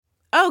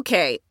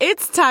Okay,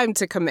 it's time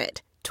to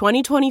commit.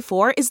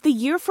 2024 is the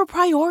year for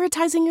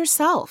prioritizing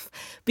yourself.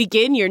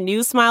 Begin your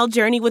new smile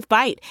journey with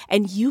Byte,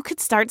 and you could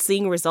start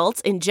seeing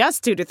results in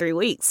just 2 to 3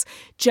 weeks.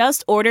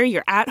 Just order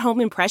your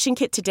at-home impression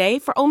kit today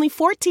for only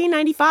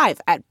 $14.95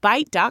 at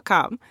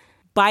Byte.com.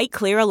 Byte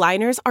Clear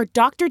aligners are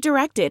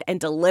doctor-directed and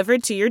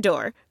delivered to your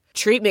door.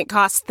 Treatment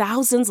costs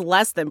thousands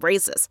less than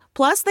braces.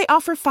 Plus, they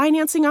offer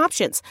financing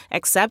options,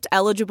 accept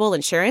eligible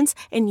insurance,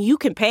 and you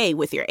can pay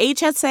with your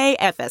HSA,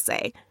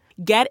 FSA.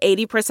 Get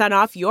 80%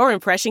 off your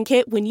impression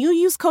kit when you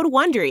use code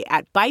WONDERY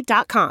at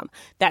Byte.com.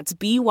 That's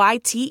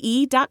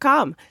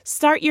BYTE.com.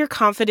 Start your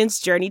confidence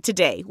journey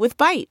today with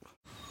Byte.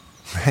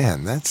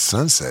 Man, that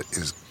sunset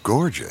is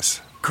gorgeous.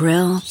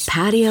 Grill,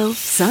 patio,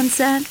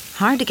 sunset.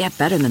 Hard to get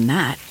better than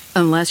that.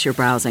 Unless you're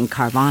browsing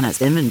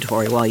Carvana's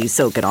inventory while you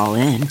soak it all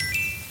in.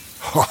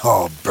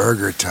 Oh,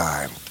 burger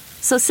time.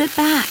 So sit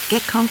back,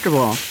 get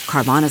comfortable.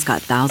 Carvana's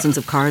got thousands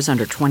of cars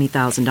under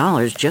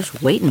 $20,000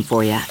 just waiting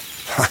for you.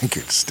 I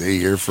could stay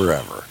here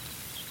forever.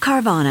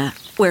 Carvana,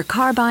 where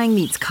car buying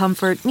meets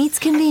comfort meets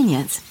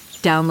convenience.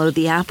 Download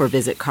the app or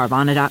visit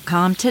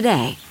Carvana.com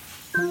today.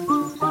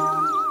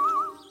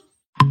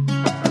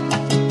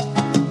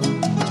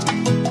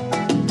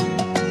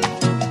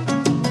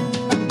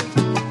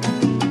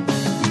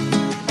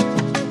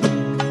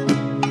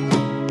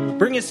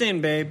 Bring us in,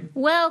 babe.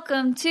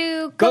 Welcome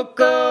to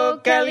Coco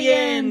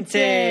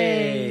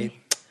Caliente.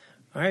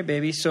 All right,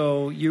 baby.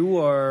 So you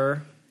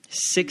are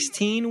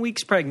 16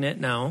 weeks pregnant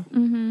now.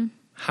 Mm-hmm.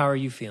 How are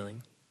you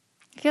feeling?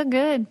 I feel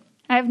good.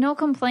 I have no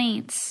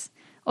complaints.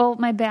 Oh,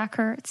 my back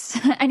hurts.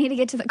 I need to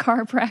get to the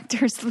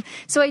chiropractor.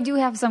 So I do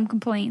have some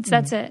complaints.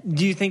 That's it.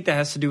 Do you think that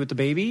has to do with the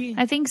baby?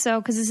 I think so,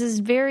 because this is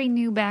very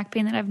new back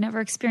pain that I've never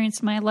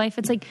experienced in my life.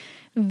 It's like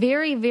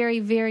very, very,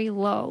 very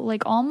low.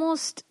 Like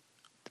almost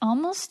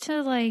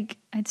to like,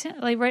 I'd say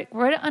like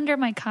right under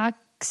my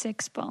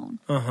coccyx bone.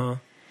 Uh-huh.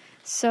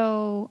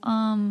 So,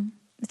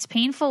 it's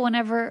painful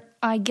whenever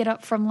I get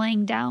up from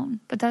laying down,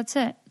 but that's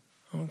it.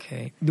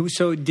 Okay.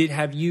 So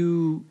have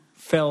you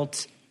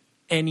felt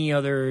any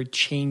other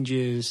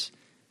changes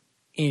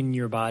in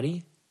your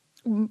body?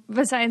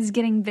 Besides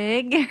getting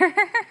big?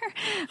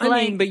 I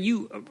mean, but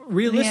you,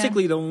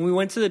 realistically though, when we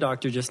went to the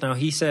doctor just now,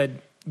 he said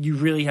you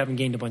really haven't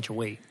gained a bunch of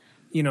weight.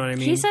 You know what I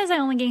mean? He says I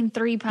only gained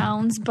 3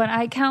 pounds, but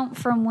I count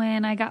from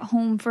when I got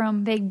home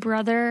from Big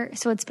Brother,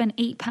 so it's been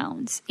 8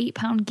 pounds,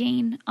 8-pound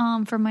gain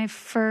for my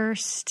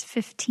first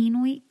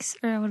 15 weeks,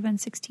 or it would have been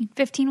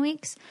 15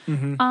 weeks.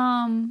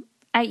 Mm-hmm.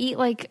 I eat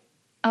like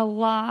a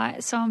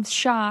lot, so I'm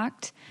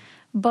shocked.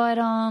 But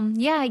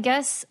yeah, I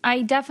guess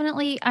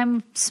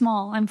I'm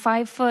small. I'm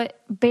 5 foot,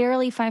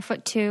 barely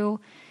 5'2",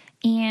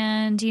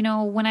 and you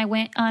know when I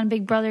went on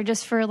Big Brother,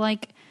 just for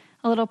like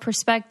a little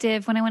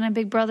perspective, when I went on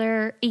Big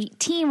Brother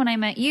 18, when I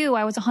met you,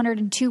 I was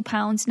 102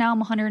 pounds. Now I'm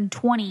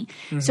 120.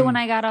 Mm-hmm. So when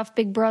I got off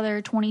Big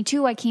Brother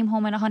 22, I came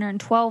home at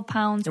 112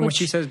 pounds. And when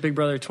she says Big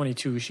Brother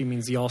 22, she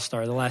means the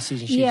All-Star, the last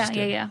season she just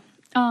did. Yeah.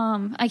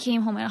 I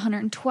came home at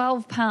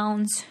 112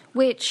 pounds,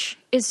 which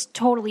is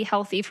totally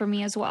healthy for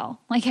me as well.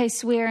 Like, I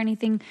swear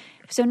anything.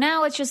 So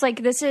now it's just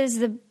like, this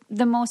is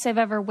the most I've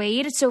ever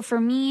weighed. So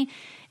for me,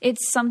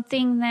 it's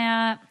something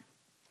that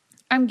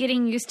I'm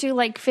getting used to,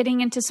 like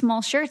fitting into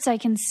small shirts. I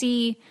can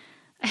see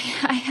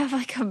I have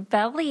like a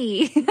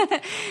belly,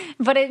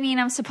 but I mean,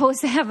 I'm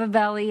supposed to have a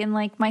belly, and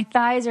like my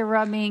thighs are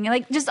rubbing,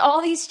 like just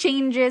all these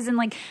changes, and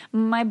like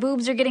my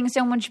boobs are getting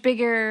so much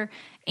bigger,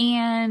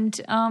 and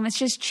it's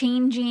just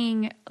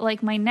changing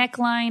like my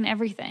neckline,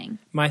 everything.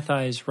 My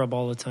thighs rub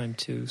all the time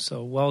too.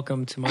 So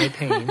welcome to my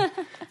pain.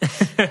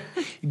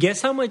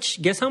 Guess how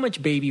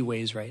much baby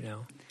weighs right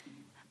now?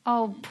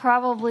 Oh,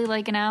 probably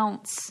like an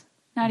ounce.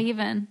 Not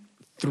even.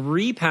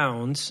 3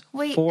 pounds,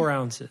 Wait. 4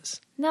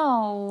 ounces.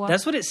 No.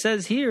 That's what it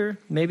says here.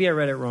 Maybe I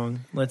read it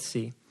wrong. Let's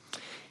see.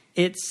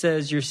 It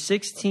says you're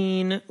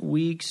 16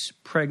 weeks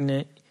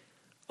pregnant.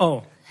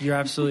 Oh, you're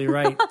absolutely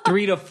right.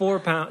 3 to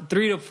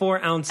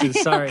 4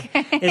 ounces. Sorry.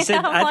 Okay. It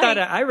said,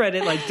 I read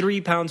it like 3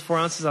 pounds, 4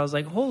 ounces. I was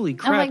like, holy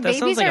crap, that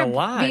sounds like a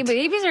lot.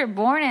 Babies are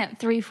born at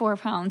 3-4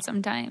 pounds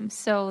sometimes.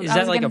 So is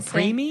that like a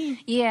preemie?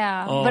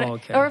 Yeah. Oh,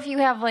 okay. Or if you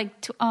have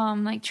like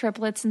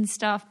triplets and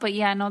stuff. But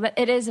yeah, no,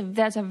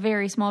 that's a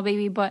very small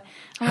baby. But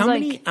how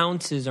many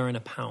ounces are in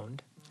a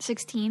pound?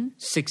 16.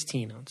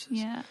 16 ounces.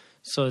 Yeah.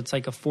 So it's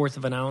like 1/4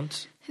 of an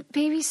ounce.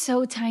 Baby's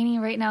so tiny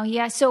right now.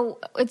 Yeah, so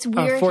it's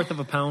weird. 1/4 of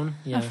a pound?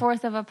 Yeah.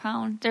 1/4 of a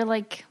pound. They're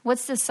like,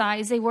 what's the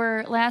size?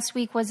 Last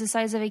week was the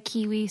size of a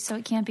kiwi, so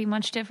it can't be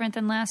much different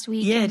than last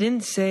week. Yeah, it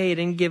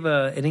didn't give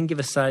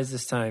a size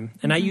this time.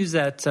 And I use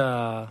that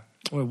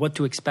what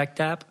to expect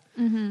app.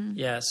 Mm-hmm.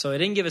 Yeah, so it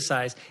didn't give a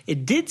size.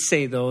 It did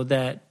say though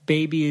that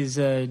baby is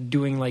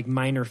doing like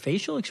minor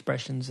facial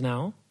expressions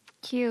now.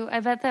 Cute. I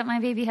bet that my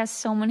baby has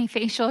so many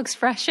facial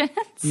expressions.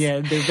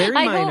 Yeah, they're very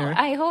minor.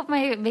 I hope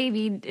my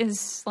baby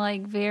is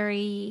like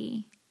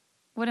very,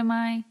 what am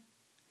I?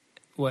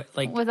 What,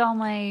 like? With all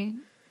my...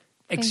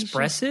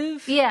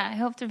 Expressive? Yeah, I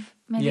hope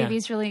my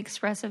baby's really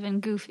expressive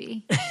and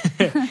goofy.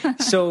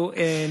 So,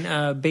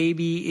 and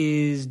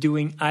baby is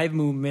doing eye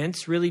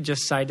movements, really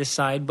just side to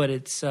side, but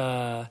it's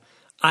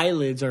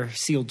eyelids are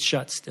sealed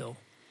shut still.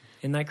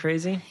 Isn't that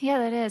crazy? Yeah,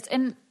 that is.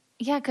 And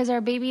yeah, because our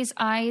baby's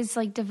eyes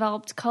like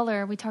developed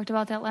color. We talked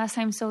about that last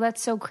time. So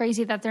that's so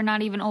crazy that they're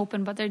not even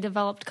open, but they're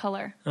developed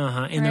color.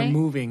 And they're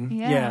moving.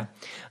 Yeah.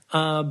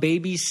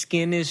 Baby's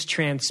skin is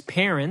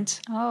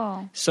transparent.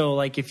 Oh. So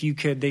like if you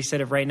could, they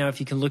said right now, if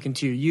you can look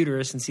into your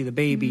uterus and see the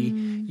baby,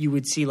 you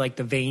would see like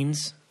the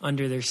veins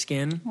under their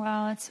skin.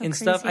 Wow, that's so and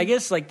crazy. stuff. I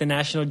guess like the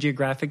National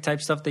Geographic type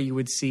stuff that you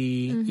would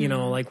see, you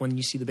know, like when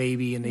you see the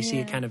baby and they see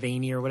it kind of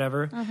veiny or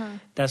whatever.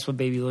 That's what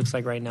baby looks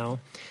like right now.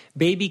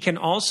 Baby can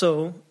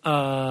also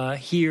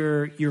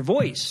hear your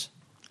voice.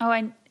 Oh,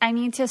 I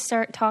need to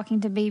start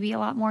talking to baby a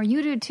lot more.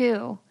 You do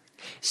too.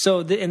 So,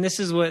 and this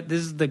is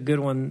the good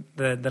one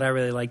that I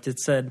really liked. It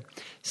said,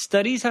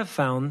 studies have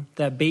found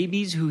that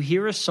babies who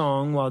hear a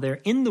song while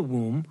they're in the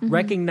womb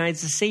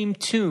recognize the same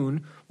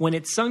tune when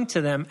it's sung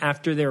to them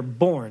after they're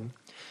born.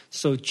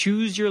 So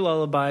choose your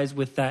lullabies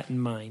with that in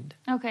mind.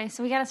 Okay,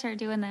 so we got to start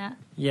doing that.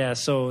 Yeah,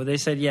 so they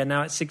said,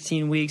 now at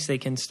 16 weeks, they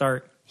can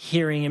start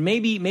hearing, and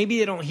maybe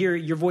they don't hear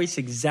your voice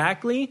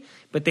exactly,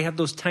 but they have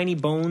those tiny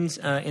bones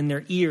in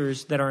their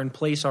ears that are in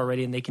place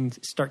already, and they can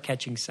start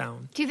catching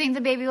sound. Do you think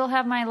the baby will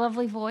have my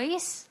lovely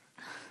voice?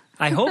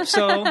 I hope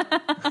so.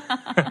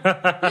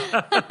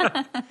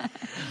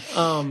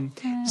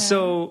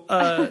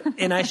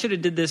 And I should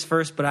have did this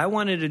first, but I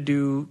wanted to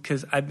do,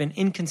 because I've been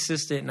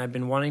inconsistent and I've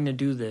been wanting to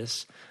do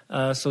this.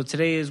 So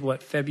today is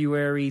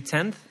February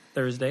 10th,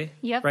 Thursday,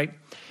 Yep. right?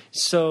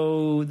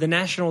 So the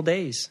national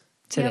days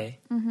today,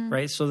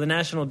 right? So the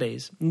national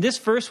days. And this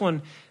first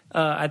one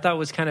I thought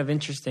was kind of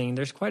interesting.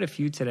 There's quite a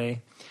few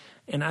today.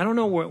 And I don't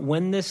know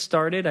when this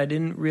started. I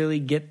didn't really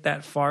get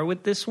that far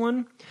with this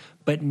one.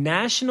 But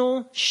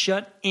National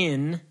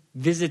Shut-In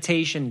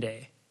Visitation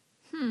Day.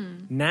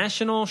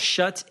 National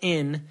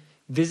Shut-In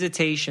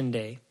Visitation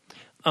Day.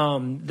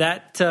 So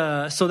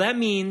that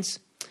means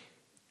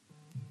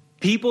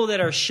people that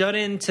are shut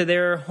into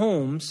their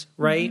homes,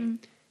 right?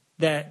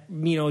 That,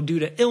 due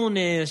to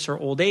illness or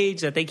old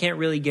age, that they can't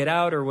really get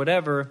out or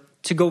whatever,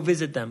 to go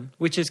visit them,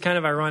 which is kind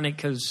of ironic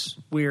because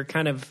we're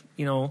kind of,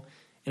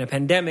 in a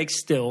pandemic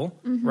still,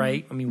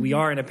 right? I mean, we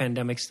are in a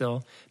pandemic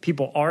still.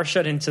 People are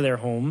shut into their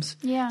homes.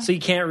 Yeah. So you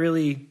can't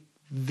really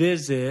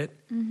visit,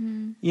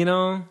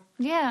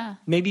 Yeah.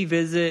 Maybe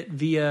visit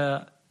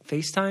via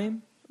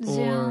FaceTime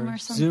Zoom or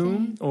something.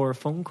 Zoom or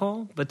phone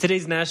call. But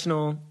today's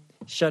National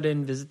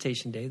Shut-In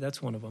Visitation Day.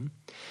 That's one of them.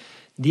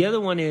 The other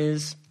one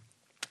is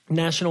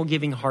National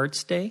Giving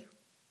Hearts Day.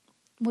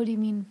 What do you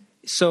mean?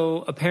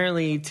 So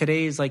apparently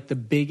today is like the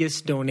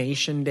biggest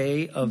donation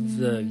day of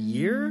the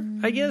year,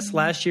 I guess.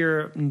 Last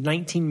year,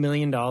 $19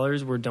 million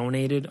were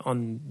donated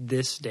on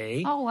this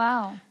day. Oh,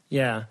 wow.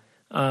 Yeah.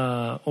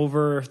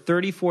 Over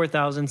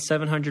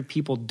 34,700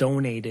 people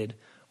donated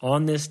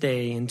on this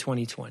day in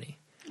 2020.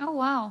 Oh,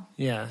 wow.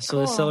 Yeah. So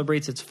Cool. it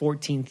celebrates its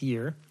 14th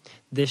year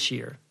this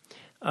year.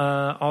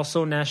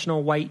 Also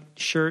National White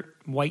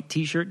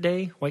T-Shirt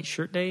Day.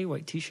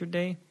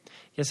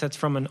 Yes, that's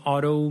from an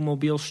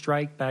automobile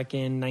strike back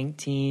in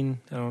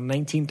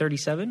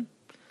 1937.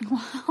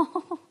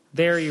 Wow.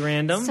 Very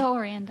random. So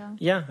random.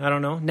 Yeah, I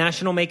don't know.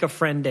 National Make a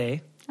Friend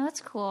Day. Oh,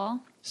 that's cool.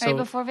 So- right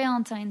before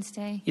Valentine's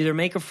Day. Either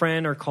make a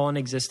friend or call an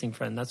existing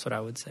friend. That's what I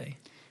would say.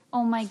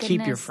 Oh, my goodness.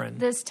 Keep your friend.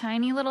 This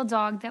tiny little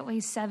dog that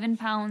weighs 7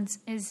 pounds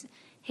is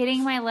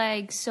hitting my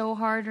leg so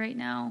hard right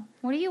now.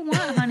 What do you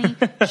want, honey?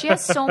 She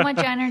has so much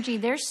energy.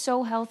 They're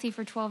so healthy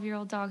for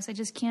 12-year-old dogs. I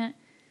just can't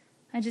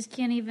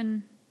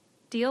even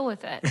deal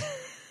with it.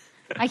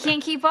 I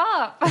can't keep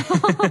up.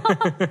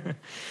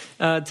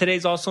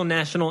 Today's also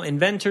National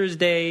Inventors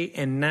Day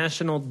and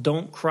National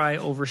Don't Cry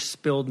Over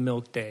Spilled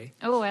Milk Day.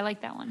 Oh, I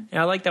like that one.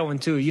 Yeah, I like that one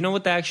too. You know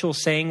what the actual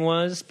saying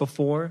was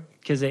before?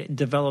 Because it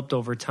developed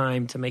over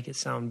time to make it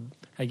sound,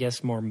 I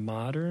guess, more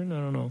modern. I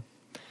don't know.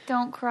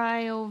 Don't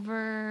cry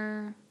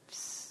over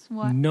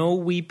what? No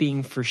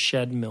weeping for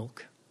shed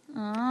milk.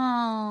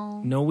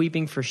 Oh. No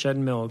weeping for shed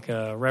milk,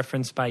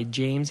 referenced by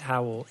James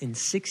Howell in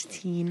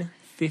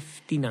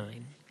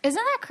 1659. Isn't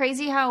that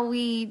crazy how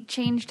we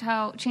change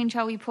how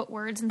we put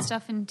words and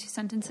stuff into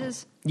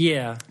sentences?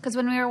 Yeah. Because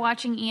when we were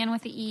watching Ian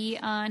with the E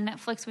on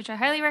Netflix, which I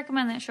highly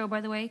recommend that show,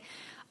 by the way,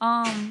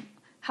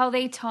 how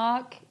they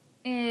talk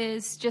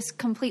is just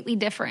completely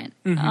different.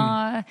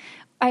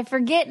 I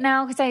forget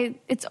now because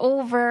it's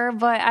over,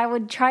 but I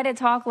would try to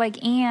talk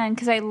like Anne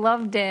because I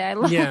loved it.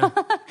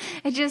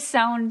 It just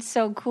sounds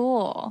so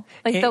cool,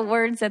 like the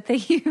words that they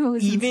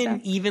use.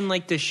 Even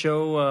like the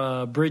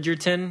show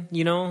Bridgerton,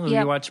 you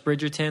watch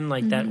Bridgerton,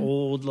 like that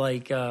old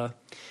like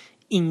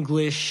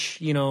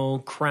English,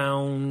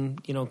 crown,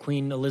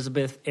 Queen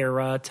Elizabeth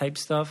era type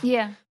stuff.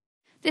 Yeah.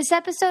 This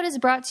episode is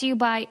brought to you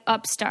by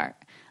Upstart.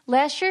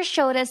 Last year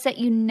showed us that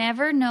you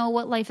never know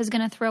what life is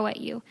going to throw at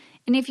you.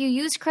 And if you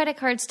use credit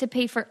cards to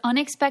pay for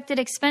unexpected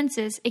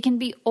expenses, it can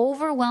be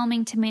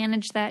overwhelming to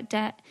manage that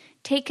debt.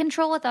 Take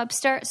control with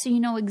Upstart so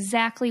you know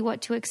exactly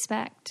what to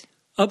expect.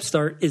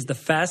 Upstart is the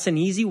fast and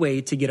easy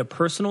way to get a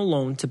personal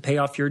loan to pay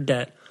off your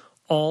debt,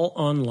 all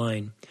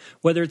online.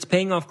 Whether it's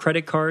paying off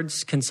credit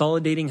cards,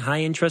 consolidating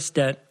high-interest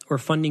debt, or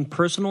funding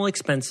personal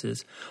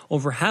expenses,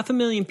 over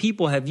 500,000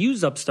 people have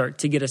used Upstart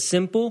to get a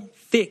simple,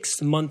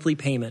 fixed monthly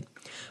payment.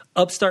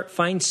 Upstart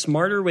finds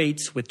smarter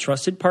rates with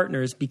trusted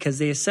partners because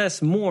they assess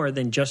more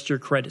than just your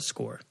credit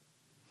score.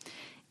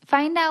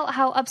 Find out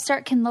how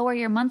Upstart can lower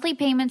your monthly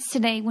payments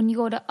today when you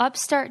go to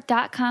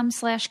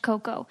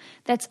upstart.com/Coco.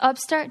 That's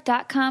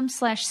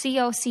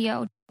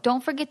upstart.com/COCO.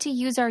 Don't forget to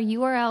use our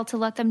URL to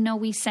let them know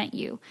we sent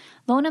you.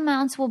 Loan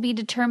amounts will be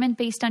determined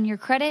based on your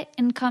credit,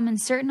 income, and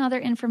certain other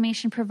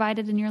information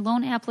provided in your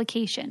loan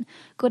application.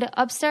 Go to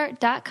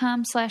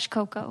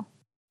upstart.com/Coco.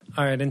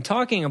 All right, and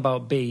talking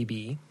about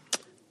baby,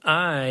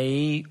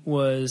 I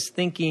was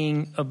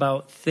thinking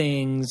about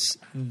things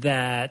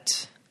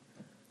that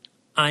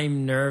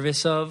I'm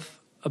nervous of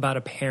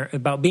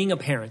about being a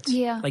parent.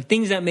 Yeah. Like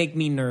things that make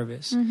me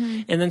nervous.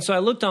 And then so I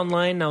looked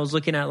online and I was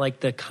looking at like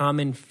the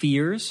common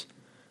fears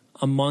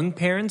among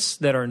parents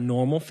that are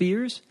normal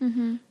fears.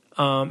 And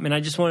I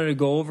just wanted to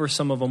go over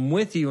some of them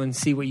with you and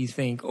see what you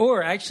think.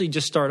 Or actually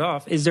just start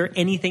off. Is there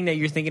anything that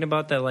you're thinking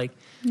about that like...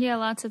 Yeah,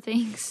 lots of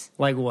things.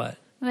 Like what?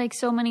 Like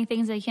so many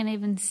things I can't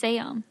even say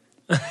them.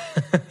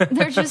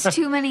 There's just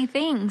too many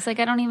things. Like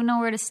I don't even know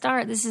where to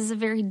start. This is a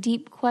very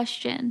deep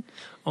question.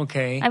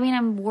 Okay. I mean,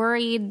 I'm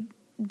worried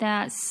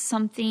that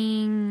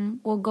something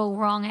will go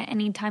wrong at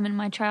any time in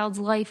my child's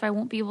life. I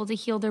won't be able to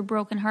heal their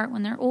broken heart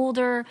when they're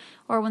older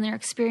or when they're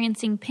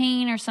experiencing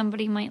pain, or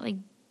somebody might like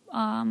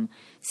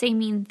say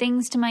mean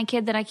things to my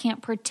kid that I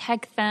can't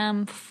protect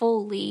them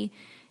fully.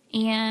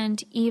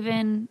 And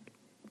even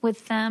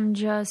with them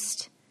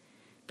just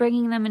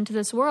bringing them into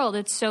this world,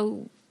 it's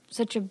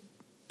such a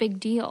big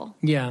deal.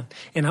 Yeah.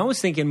 And I was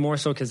thinking more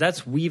so because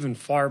that's even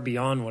far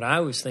beyond what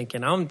I was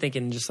thinking. I'm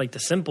thinking just like the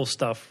simple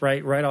stuff,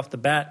 right off the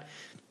bat.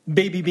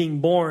 Baby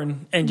being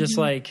born and just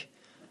like,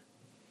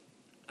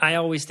 I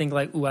always think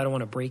like, ooh, I don't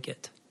want to break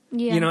it.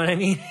 Yeah. You know what I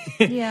mean?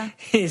 Yeah.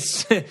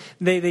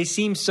 They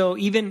seem so,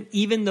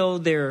 even though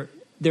they're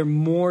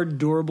more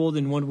durable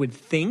than one would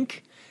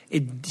think,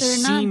 it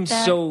seems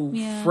so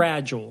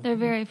fragile. They're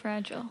very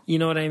fragile. You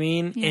know what I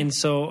mean? Yeah. And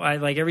so I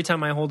like every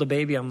time I hold a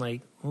baby, I'm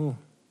like, oh,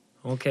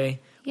 okay.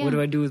 Yeah. What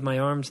do I do with my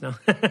arms now?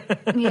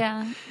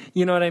 Yeah.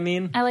 You know what I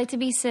mean? I like to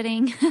be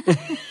sitting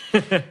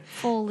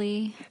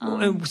fully.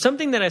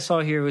 Something that I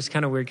saw here was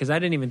kind of weird because I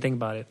didn't even think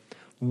about it.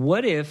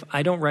 What if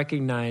I don't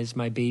recognize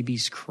my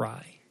baby's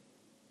cry?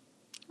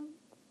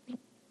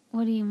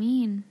 What do you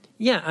mean?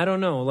 Yeah, I don't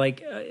know.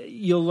 Like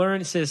you'll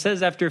learn, it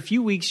says after a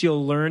few weeks,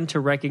 you'll learn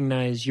to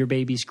recognize your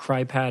baby's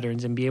cry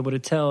patterns and be able to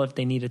tell if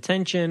they need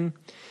attention,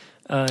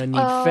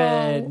 need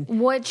fed.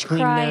 Which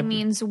cry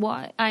means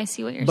what? I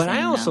see what you're saying. But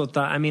I also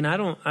thought, I mean, I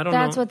don't know.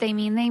 That's what they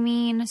mean. They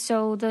mean,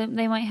 so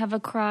they might have a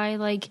cry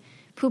like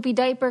poopy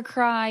diaper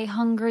cry,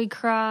 hungry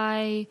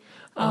cry.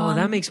 Oh,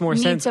 that makes more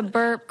sense. Needs a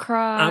burp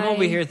cry. I'm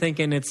over here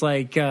thinking it's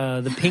like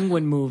the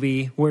Penguin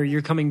movie where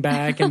you're coming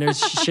back and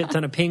there's a shit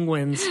ton of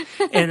penguins.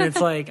 And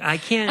it's like, I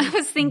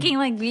was thinking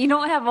like, you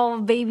don't have all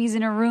the babies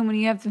in a room and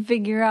you have to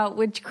figure out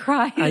which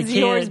cry is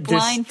yours blindfolded. I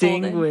can't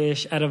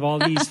distinguish out of all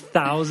these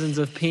thousands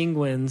of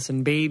penguins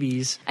and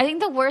babies. I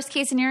think the worst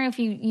case scenario, if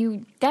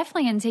you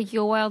definitely going to take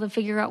you a while to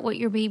figure out what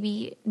your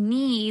baby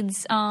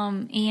needs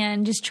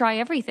and just try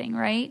everything,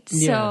 right?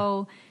 Yeah.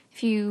 So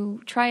if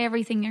you try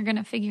everything, you're going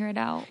to figure it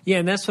out. Yeah,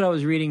 and that's what I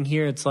was reading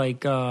here. It's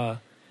like,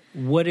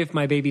 what if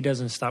my baby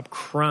doesn't stop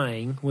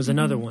crying was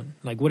another one.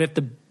 Like, what if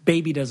the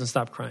baby doesn't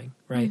stop crying,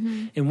 right?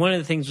 And one of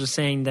the things was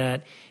saying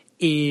that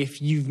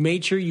if you've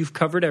made sure you've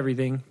covered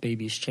everything,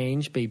 baby's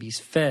changed, baby's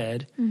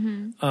fed,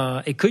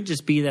 it could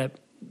just be that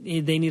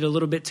they need a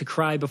little bit to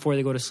cry before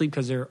they go to sleep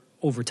because they're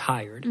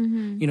overtired.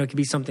 You know, it could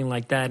be something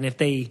like that. And if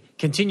they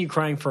continue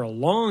crying for a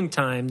long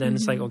time, then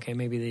it's like, okay,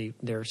 maybe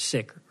they're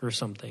sick or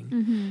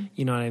something.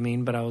 You know what I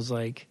mean? But I was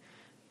like,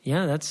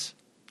 yeah, it's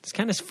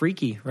kind of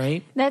freaky,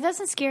 right? That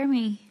doesn't scare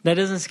me. That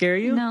doesn't scare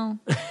you? No.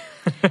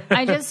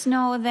 I just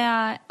know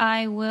that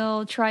I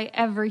will try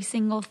every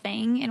single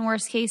thing. In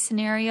worst case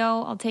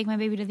scenario, I'll take my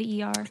baby to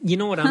the ER. You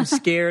know what I'm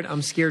scared?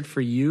 I'm scared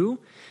for you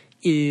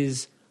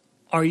is,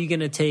 are you going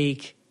to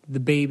take the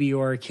baby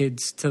or our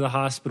kids to the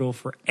hospital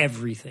for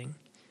everything?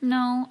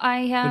 No,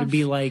 I have. Would it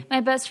be like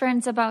my best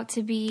friend's about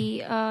to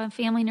be a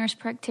family nurse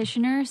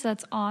practitioner, so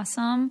that's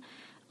awesome.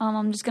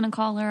 I'm just gonna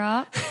call her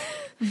up.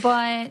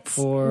 But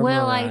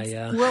will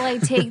I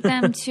take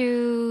them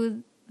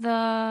to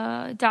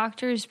the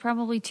doctors?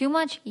 Probably too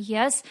much.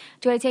 Yes.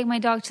 Do I take my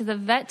dog to the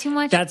vet too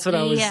much? That's what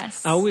I was.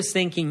 Yes. I was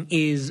thinking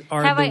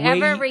have I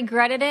ever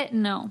regretted it?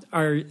 No.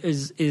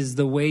 Is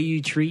the way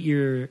you treat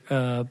your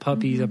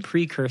puppies a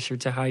precursor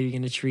to how you're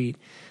going to treat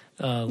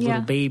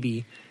little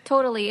baby?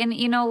 Totally. And,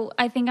 you know,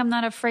 I think I'm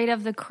not afraid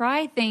of the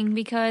cry thing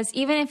because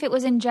even if it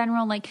was in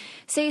general, like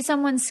say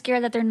someone's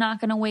scared that they're not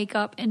going to wake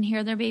up and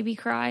hear their baby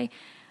cry,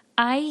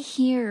 I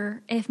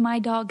hear if my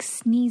dog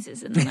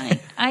sneezes in the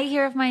night. I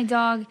hear if my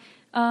dog,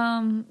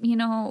 you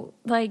know,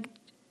 like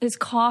is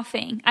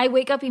coughing, I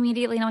wake up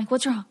immediately and I'm like,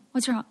 what's wrong?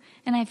 What's wrong?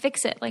 And I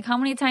fix it. Like, how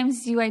many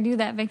times do I do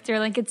that, Victor?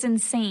 Like, it's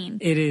insane.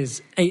 It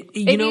is.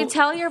 You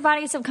tell your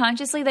body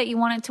subconsciously that you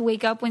want it to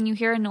wake up when you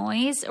hear a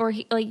noise, or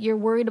like you're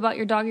worried about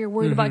your dog, you're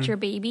worried about your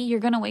baby, you're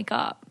going to wake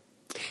up.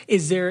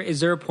 Is there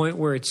a point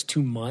where it's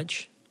too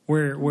much,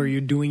 where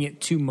you're doing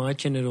it too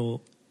much and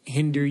it'll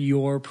hinder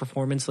your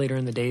performance later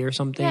in the day or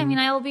something? Yeah, I mean,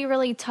 I will be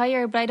really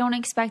tired, but I don't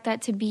expect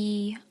that to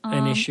be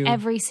an issue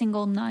every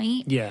single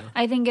night. Yeah.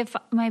 I think if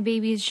my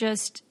baby's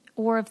just,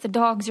 or if the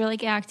dogs are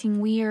like acting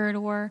weird,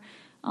 or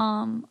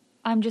I'm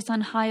just on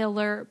high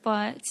alert,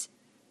 but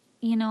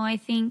I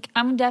think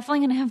I'm definitely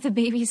going to have the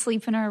baby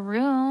sleep in our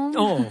room.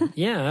 Oh,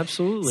 yeah,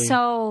 absolutely.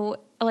 So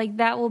like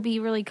that will be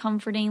really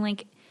comforting.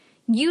 Like,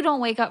 you don't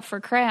wake up for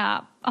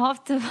crap. I'll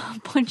have to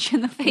punch you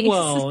in the face.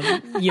 Well,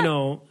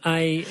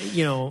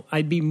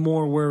 I'd be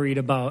more worried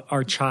about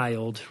our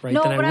child, right,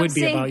 than I would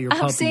be about your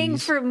puppies. I'm saying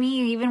for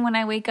me, even when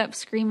I wake up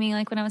screaming,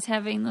 like when I was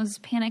having those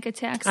panic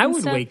attacks and I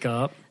would stuff, wake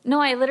up. No,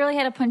 I literally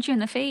had to punch you in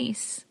the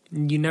face.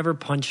 You never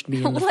punched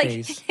me in the Like,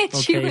 face. hit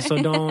Okay, you. so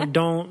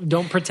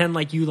don't pretend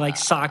like you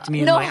socked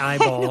me in my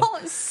eyeball. I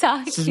don't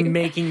sock Just you.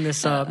 making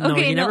this up. No,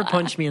 Okay, you never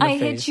punched me in the I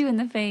face. hit you in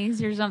the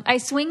face or something. I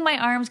swing my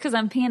arms because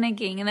I'm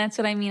panicking, and that's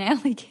what I mean. I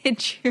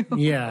hit you.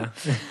 Yeah.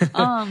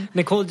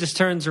 Nicole just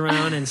turns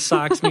around and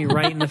socks me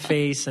right in the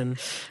face, and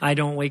I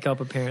don't wake up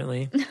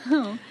apparently.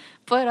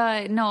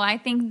 But no, I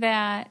think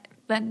that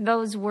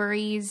those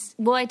worries.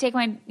 Will I take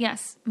my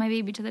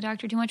baby to the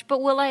doctor too much?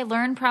 But will I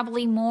learn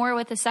probably more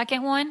with the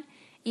second one?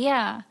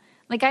 Yeah.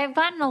 Like, I've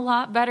gotten a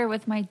lot better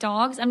with my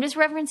dogs. I'm just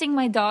referencing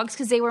my dogs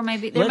because they were my...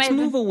 Let's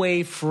move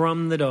away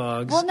from the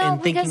dogs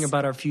and thinking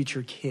about our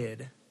future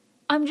kid.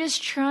 I'm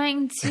just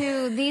trying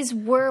to... These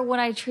were what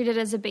I treated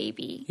as a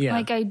baby. Yeah.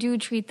 Like, I do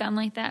treat them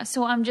like that.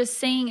 So I'm just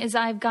saying as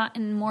I've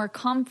gotten more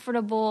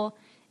comfortable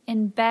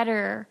and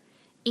better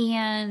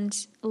and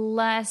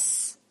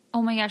less...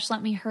 oh my gosh,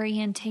 let me hurry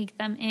and take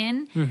them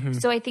in. Mm-hmm.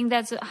 So I think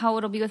that's how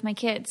it'll be with my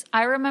kids.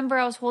 I remember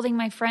I was holding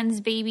my friend's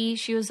baby.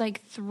 She was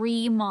like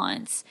 3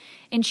 months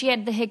and she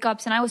had the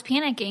hiccups and I was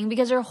panicking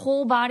because her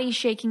whole body's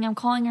shaking. I'm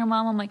calling her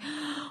mom. I'm like,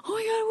 oh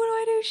my God, what do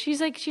I do? She's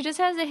like, she just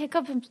has the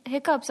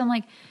hiccups. I'm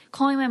like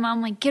calling my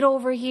mom, like, get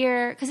over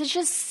here. Cause it's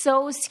just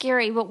so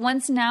scary. But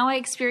once now I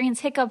experience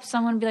hiccups,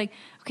 someone would be like,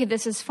 okay,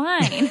 this is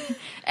fine.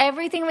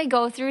 Everything we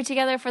go through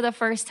together for the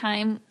first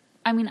time,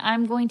 I mean,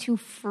 I'm going to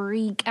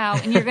freak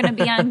out, and you're going to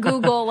be on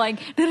Google, like,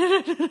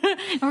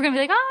 and we're going to be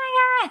like,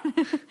 oh my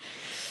God.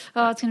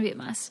 Oh, it's going to be a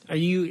mess.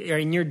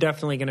 You're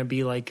definitely going to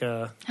be like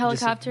a...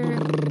 helicopter.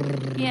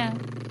 Yeah.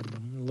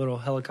 Little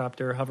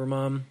helicopter hover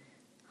mom.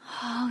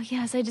 Oh,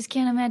 yes. I just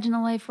can't imagine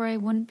a life where I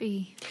wouldn't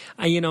be.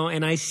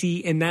 And I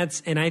see, and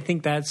I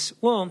think that's,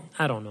 well,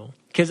 I don't know.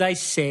 Because I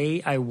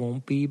say I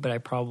won't be, but I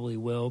probably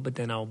will, but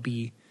then I'll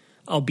be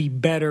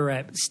better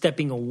at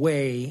stepping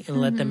away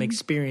and let them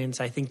experience,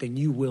 I think, than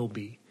you will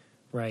be,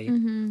 right?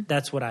 Mm-hmm.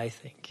 That's what I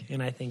think.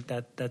 And I think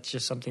that's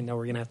just something that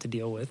we're going to have to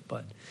deal with.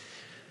 But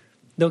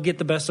they'll get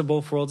the best of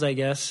both worlds, I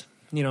guess.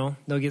 They'll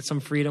get some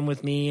freedom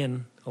with me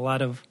and a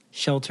lot of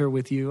shelter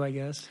with you, I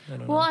guess. I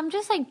don't know. I'm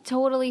just, like,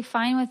 totally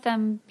fine with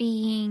them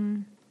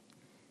being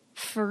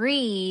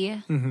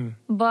free,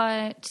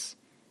 but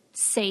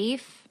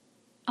safe.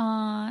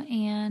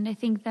 And I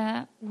think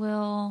that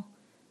we'll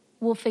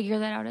figure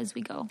that out as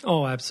we go.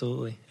 Oh,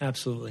 absolutely.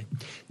 Absolutely.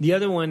 The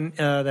other one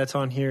that's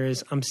on here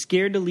is, I'm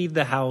scared to leave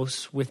the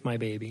house with my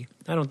baby.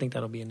 I don't think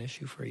that'll be an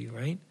issue for you,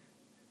 right?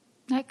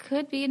 That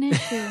could be an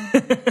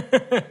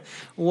issue.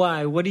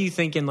 Why? What are you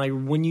thinking? Like,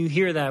 when you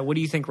hear that, what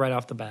do you think right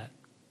off the bat?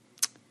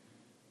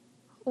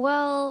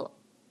 Well,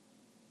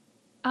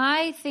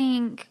 I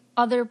think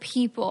other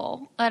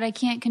people, that I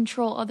can't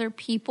control other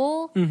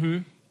people. Mm-hmm.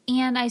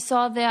 And I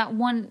saw that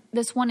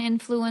this one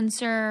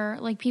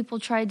influencer, like, people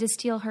tried to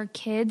steal her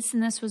kids,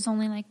 and this was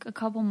only like a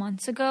couple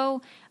months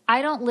ago.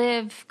 I don't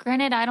live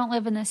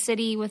in the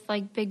city with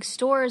like big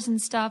stores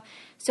and stuff.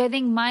 So I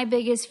think my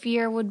biggest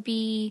fear would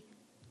be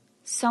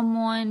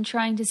someone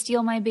trying to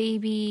steal my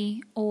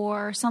baby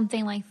or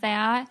something like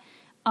that.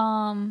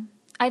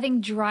 I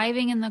think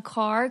driving in the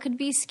car could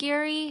be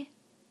scary,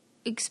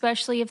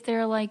 especially if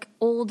they're like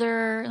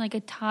older, like a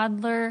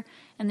toddler,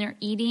 and they're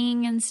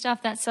eating and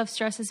stuff. That stuff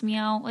stresses me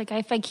out. Like,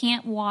 if I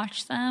can't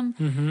watch them.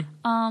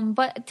 Mm-hmm.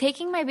 But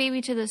taking my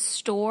baby to the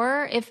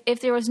store, if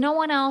there was no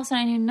one else and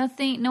I knew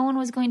nothing, no one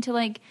was going to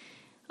like...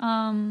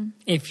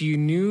 if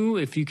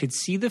you could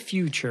see the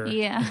future.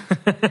 Yeah,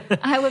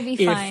 I would be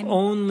fine. If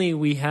only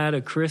we had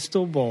a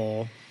crystal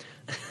ball.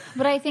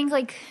 But I think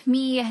like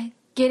me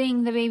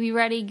getting the baby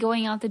ready,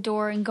 going out the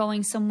door and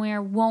going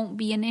somewhere won't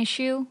be an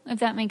issue, if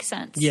that makes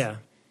sense. Yeah.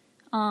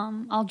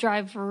 I'll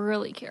drive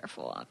really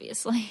careful,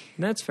 obviously.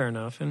 That's fair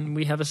enough. And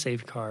we have a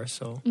safe car,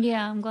 so.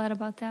 Yeah, I'm glad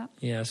about that.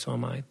 Yeah, so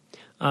am I.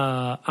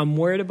 I'm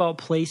worried about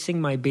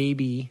placing my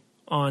baby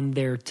on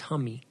their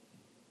tummy.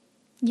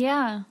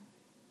 Yeah.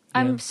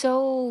 I'm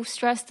so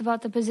stressed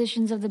about the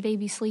positions of the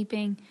baby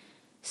sleeping.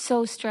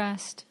 So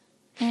stressed.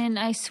 And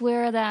I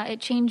swear that it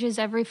changes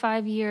every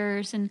 5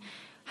 years. And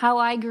how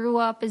I grew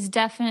up is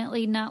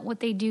definitely not what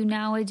they do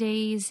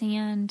nowadays.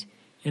 And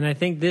And I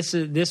think this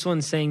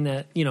one's saying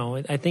that,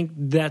 I think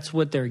that's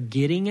what they're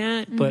getting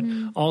at, but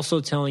also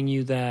telling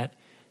you that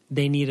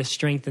they need to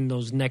strengthen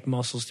those neck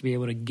muscles to be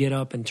able to get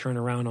up and turn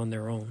around on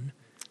their own.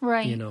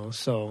 Right.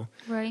 So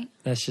right.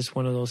 That's just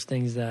one of those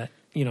things that,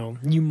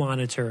 you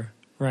monitor,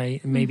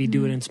 right? And maybe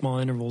do it in small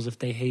intervals if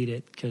they hate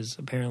it, because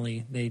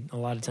apparently a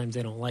lot of times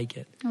they don't like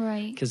it.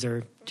 Right. Because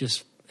they're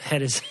just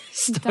head is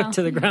stuck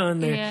to the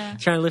ground. They're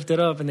trying to lift it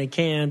up and they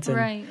can't. And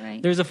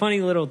right. There's a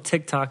funny little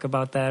TikTok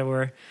about that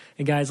where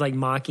a guy's like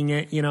mocking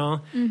it,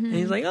 and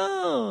he's like,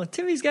 "Oh,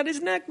 Timmy's got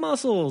his neck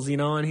muscles,"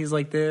 and he's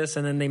like this,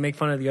 and then they make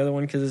fun of the other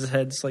one because his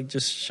head's like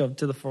just shoved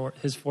to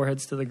his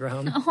forehead's to the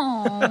ground.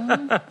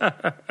 Oh.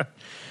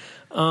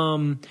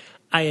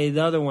 The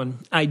other one,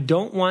 I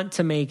don't want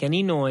to make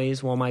any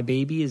noise while my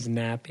baby is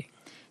napping.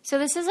 So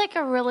this is like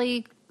a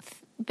really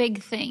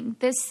big thing.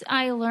 This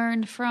I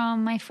learned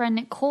from my friend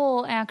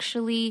Nicole,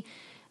 actually,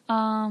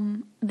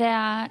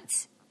 that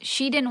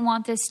she didn't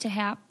want this to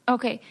happen.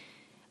 Okay,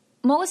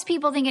 most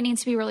people think it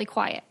needs to be really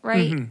quiet,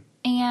 right?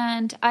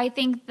 And I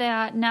think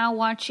that now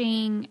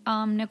watching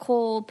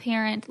Nicole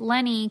parent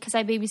Lenny, because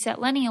I babysat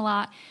Lenny a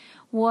lot,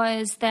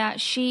 was that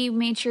she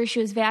made sure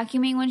she was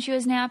vacuuming when she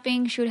was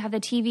napping. She would have the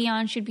TV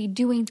on. She'd be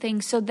doing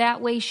things. So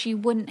that way she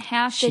wouldn't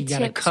have to tiptoe. She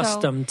got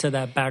accustomed to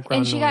that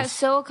background noise. And she got noise.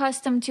 so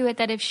accustomed to it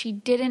that if she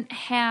didn't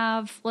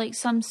have like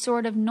some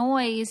sort of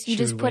noise, you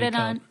just put it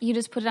on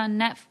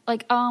net.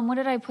 Like, what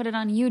did I put it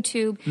on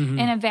YouTube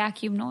in a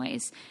vacuum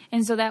noise?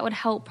 And so that would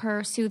help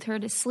her, soothe her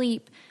to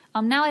sleep.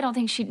 Now I don't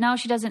think she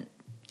doesn't.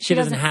 She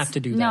doesn't have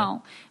to do that.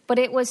 No, but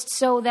it was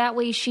so that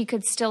way she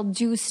could still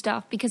do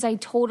stuff, because I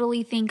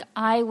totally think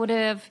I would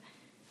have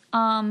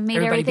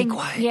made everything. Be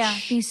quiet. Yeah,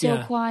 be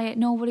so quiet.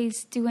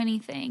 Nobody's do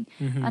anything.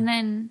 And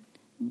then,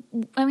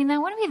 I mean,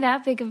 that wouldn't be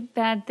that big of a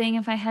bad thing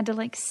if I had to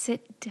like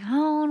sit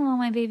down while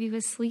my baby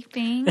was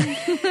sleeping.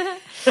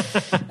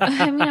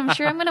 I mean, I'm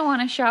sure I'm going to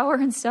want to shower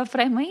and stuff, but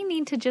I might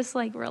need to just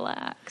like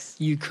relax.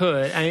 You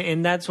could.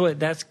 And that's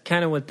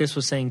kind of what this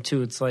was saying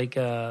too. It's like,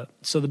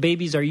 so the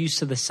babies are used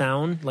to the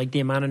sound, like the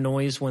amount of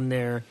noise when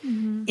they're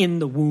in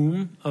the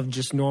womb of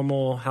just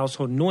normal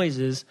household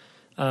noises,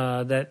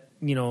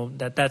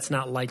 that's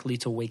not likely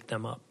to wake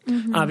them up.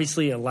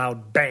 Obviously a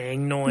loud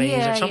bang noise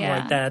or something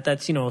like that,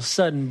 that's,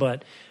 sudden,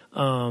 but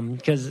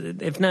because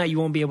if not, you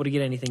won't be able to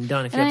get anything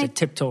done if you have to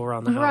tiptoe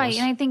around the house. Right,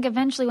 and I think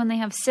eventually when they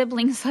have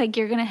siblings, like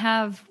you're going to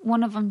have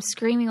one of them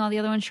screaming while the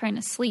other one's trying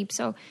to sleep.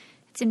 So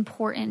it's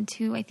important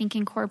to, I think,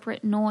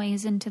 incorporate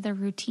noise into the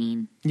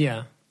routine.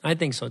 Yeah, I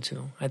think so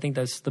too. I think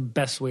that's the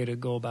best way to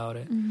go about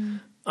it.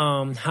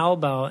 How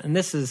about, and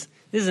this is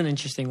an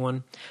interesting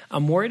one,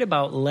 I'm worried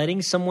about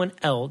letting someone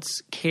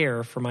else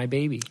care for my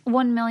baby.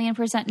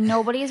 1,000,000%.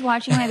 Nobody is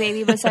watching my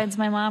baby besides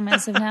my mom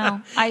as of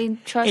now. I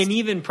trust. And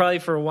even probably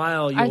for a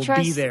while, you'll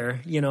be there,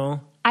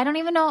 I don't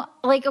even know.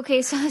 Like,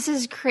 okay, so this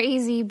is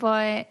crazy,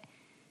 but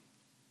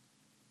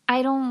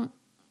I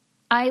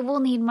will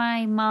need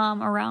my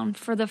mom around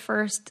for the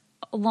first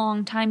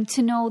long time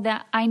to know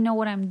that I know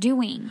what I'm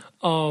doing.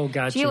 Oh,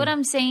 gotcha. Do you get what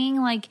I'm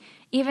saying? Like,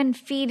 even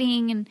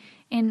feeding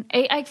and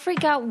I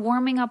freak out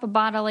warming up a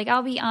bottle. Like,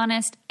 I'll be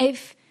honest, I'm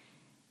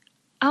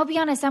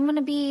going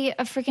to be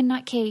a freaking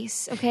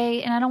nutcase,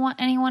 okay? And I don't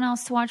want anyone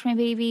else to watch my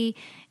baby.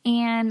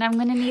 And I'm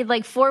going to need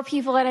like 4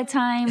 people at a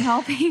time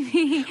helping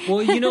me.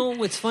 Well,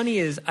 what's funny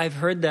is I've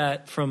heard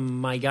that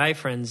from my guy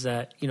friends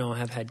that,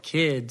 have had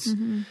kids,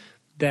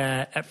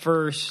 that at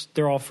first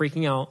they're all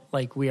freaking out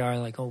like we are,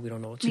 like, oh, we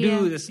don't know what to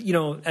do. This,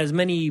 as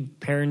many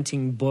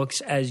parenting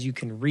books as you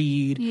can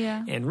read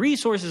and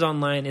resources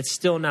online, it's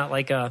still not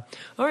like all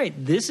right,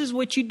 this is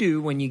what you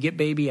do when you get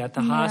baby at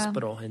the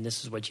hospital, and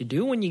this is what you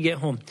do when you get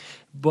home.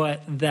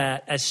 But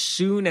that as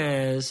soon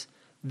as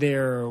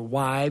their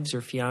wives or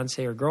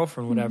fiance or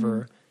girlfriend,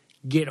 whatever,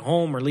 get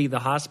home or leave the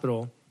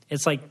hospital,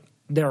 it's like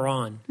they're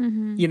on.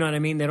 You know what I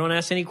mean? They don't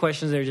ask any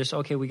questions. They're just,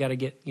 okay, we got to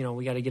get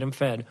them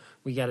fed.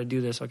 We got to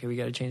do this. Okay, we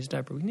got to change the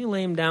diaper. We need to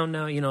lay them down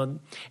now,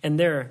 and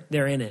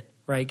they're in it,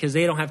 right? Because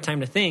they don't have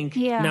time to think.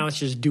 Yeah. Now it's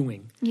just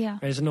doing. Yeah.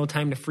 Right? There's no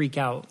time to freak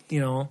out,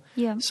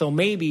 Yeah. So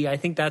maybe I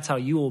think that's how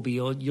you will be.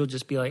 You'll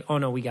just be like, oh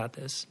no, we got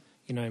this.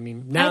 You know what I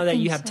mean? Now that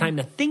you have time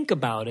to think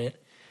about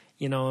it,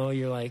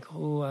 you're like,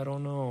 oh, I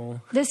don't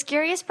know. The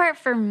scariest part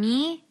for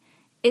me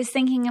is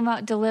thinking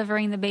about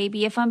delivering the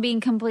baby. If I'm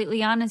being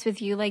completely honest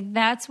with you, like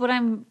that's what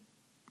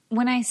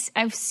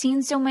I've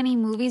seen so many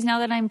movies now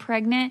that I'm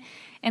pregnant,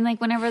 and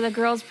like whenever the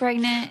girl's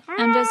pregnant,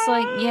 I'm just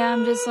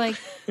like,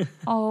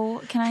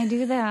 oh, can I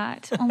do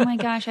that? Oh my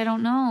gosh, I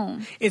don't know.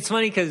 It's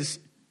funny because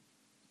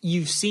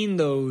you've seen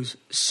those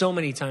so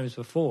many times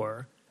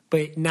before.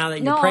 But now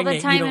that you're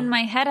pregnant, all the time in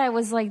my head, I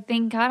was like,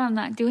 "Thank God, I'm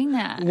not doing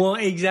that." Well,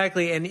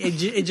 exactly, and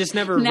it just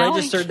never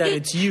registered that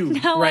it's you,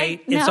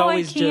 right? Now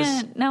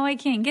I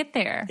can't get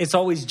there. It's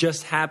always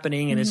just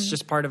happening, and it's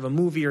just part of a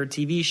movie or a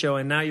TV show.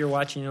 And now you're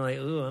watching, you're like,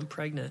 "Ooh, I'm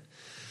pregnant.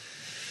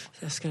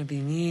 That's gonna be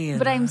me."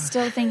 But I'm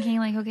still thinking,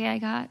 like, okay, I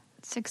got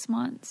 6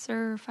 months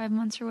or 5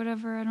 months or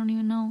whatever. I don't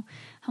even know.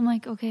 I'm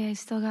like, okay, I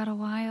still got a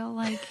while.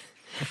 Like,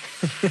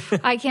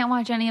 I can't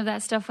watch any of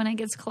that stuff when it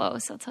gets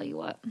close. I'll tell you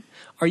what.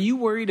 Are you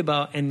worried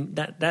about, and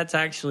that's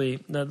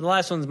actually, the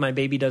last one's my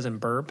baby doesn't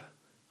burp.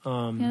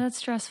 Yeah, that's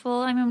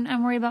stressful.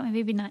 I'm worried about my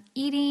baby not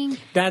eating.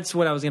 That's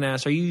what I was going to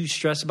ask. Are you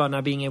stressed about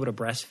not being able to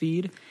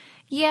breastfeed?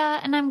 Yeah,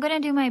 and I'm going to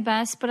do my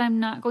best, but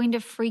I'm not going to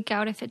freak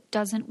out if it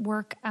doesn't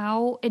work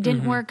out. It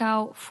didn't work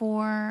out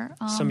for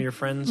some of your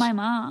friends? My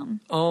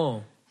mom.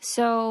 Oh.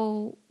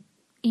 So,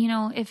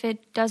 if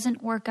it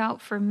doesn't work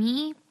out for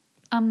me,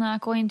 I'm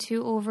not going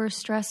to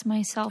overstress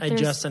myself.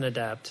 Adjust and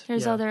adapt.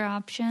 There's other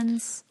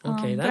options.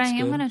 Okay, but I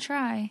am going to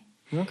try.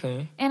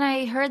 Okay. And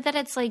I heard that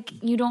it's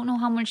like you don't know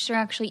how much they're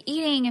actually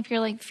eating if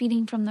you're like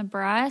feeding from the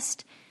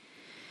breast.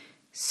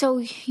 So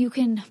you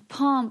can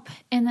pump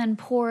and then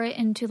pour it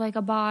into like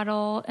a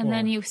bottle and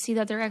then you see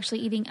that they're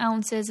actually eating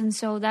ounces. And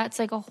so that's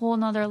like a whole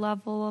nother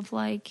level of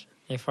like.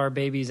 If our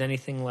baby's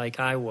anything like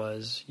I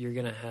was, you're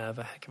going to have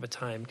a heck of a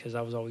time because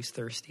I was always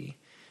thirsty.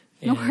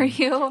 And were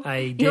you?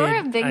 You were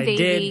a big baby. I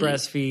did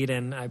breastfeed,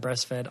 and I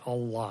breastfed a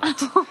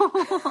lot.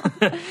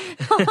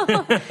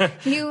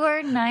 You were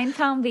a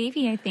 9-pound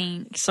baby, I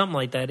think. Something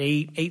like that,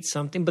 eight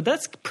something. But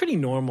that's pretty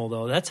normal,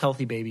 though. That's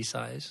healthy baby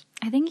size.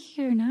 I think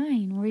you're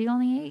 9. Were you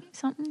only 8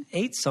 something?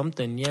 8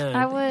 something, yeah.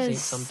 I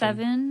was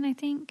 7, I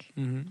think.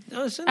 Mm-hmm.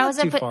 No, so I was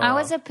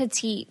a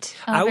petite.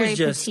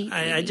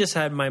 I just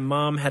had, my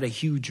mom had a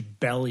huge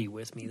belly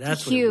with me.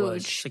 That's what it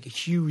was. Just like a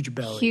huge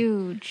belly.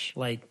 Huge.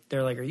 Like,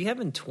 they're like, are you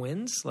having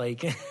twins?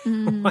 Like,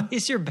 why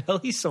is your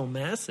belly so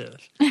massive?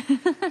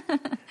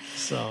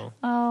 So,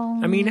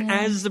 I mean,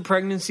 as the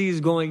pregnancy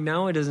is going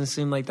now, it doesn't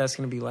seem like that's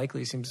going to be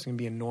likely. It seems it's going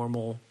to be a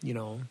normal,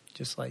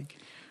 just like.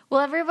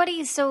 Well,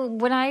 so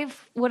what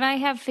I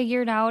have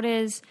figured out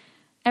is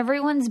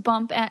everyone's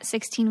bump at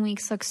 16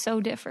 weeks looks so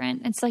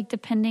different. It's like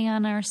depending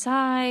on our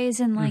size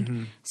and like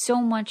so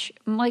much.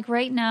 Like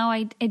right now,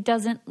 it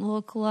doesn't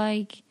look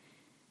like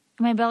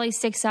my belly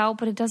sticks out,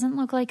 but it doesn't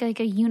look like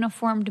a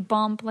uniformed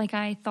bump like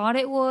I thought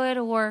it would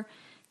or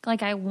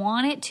like I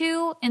want it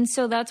to. And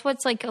so that's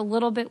what's like a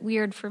little bit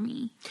weird for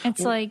me.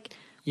 It's like.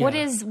 Yeah.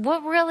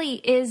 What really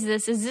is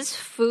this? Is this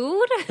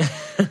food?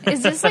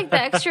 Is this like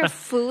the extra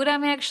food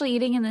I'm actually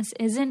eating and this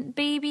isn't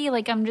baby?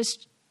 Like I'm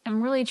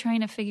really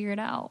trying to figure it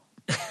out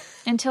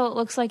until it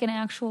looks like an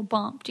actual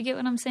bump. Do you get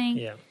what I'm saying?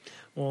 Yeah.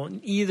 Well,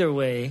 either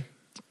way,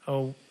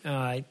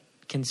 I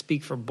can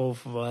speak for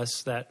both of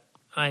us that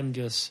I'm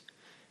just,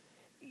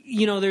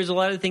 there's a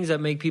lot of things that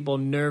make people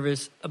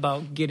nervous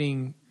about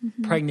getting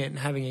pregnant and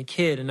having a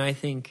kid. And I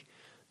think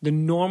the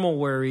normal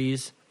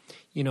worries,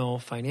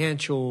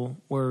 financial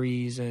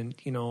worries and,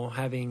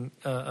 having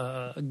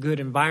a good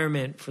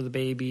environment for the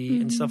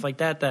baby and stuff like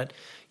that,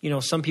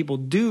 some people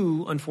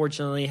do,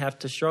 unfortunately, have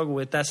to struggle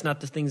with. That's not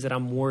the things that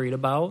I'm worried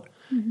about.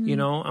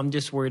 I'm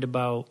just worried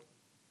about,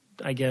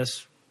 I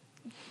guess,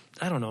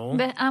 I don't know.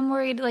 But I'm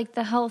worried, like,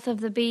 the health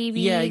of the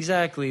baby. Yeah,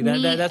 exactly.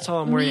 That's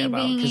all I'm worried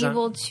about. Being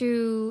able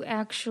to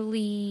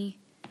actually,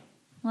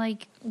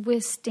 like,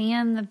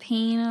 withstand the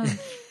pain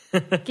of...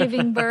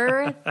 giving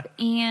birth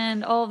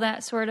and all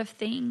that sort of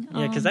thing.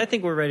 Yeah, because I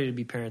think we're ready to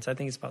be parents. I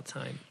think it's about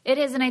time. It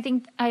is, and I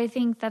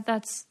think that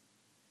that's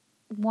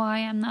why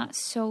I'm not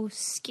so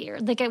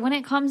scared. Like when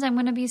it comes, I'm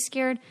going to be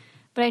scared,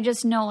 but I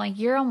just know like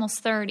you're almost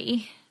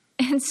 30,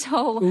 and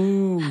so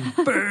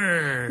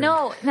burn.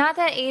 No, not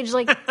that age.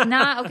 Like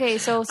not okay.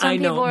 So some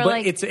people are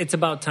like, it's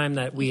about time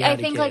that we. I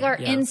think like our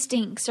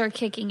instincts are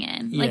kicking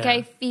in. Like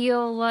I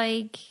feel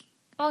like.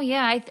 Oh,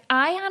 yeah.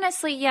 I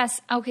honestly, yes.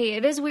 Okay,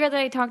 it is weird that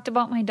I talked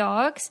about my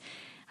dogs.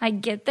 I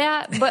get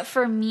that. But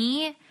for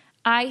me,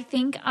 I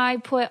think I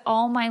put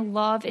all my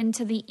love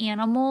into the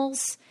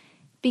animals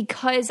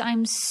because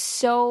I'm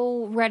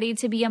so ready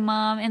to be a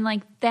mom. And,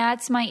 like,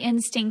 that's my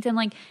instinct. And,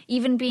 like,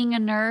 even being a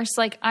nurse,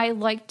 like, I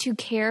like to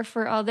care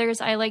for others.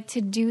 I like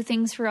to do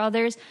things for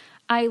others.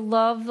 I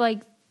love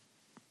when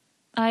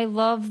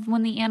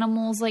the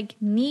animals, like,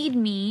 need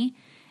me.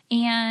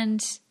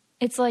 And...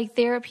 it's like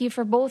therapy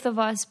for both of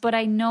us, but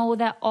I know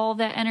that all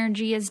that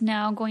energy is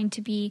now going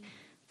to be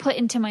put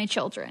into my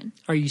children.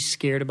 Are you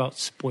scared about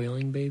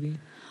spoiling baby?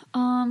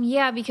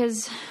 Yeah,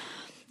 because,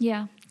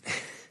 I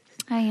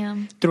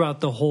am. Throughout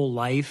the whole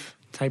life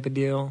type of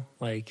deal?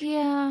 Like,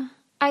 yeah.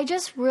 I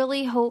just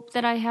really hope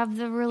that I have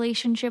the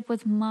relationship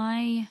with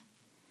my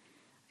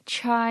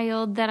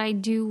child that I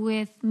do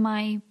with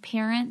my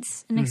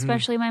parents, and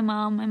especially my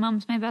mom. My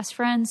mom's my best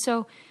friend,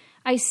 so...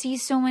 I see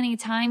so many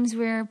times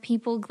where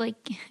people, like,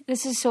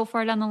 this is so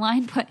far down the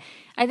line, but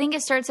I think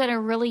it starts at a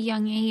really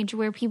young age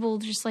where people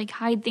just, like,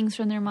 hide things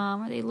from their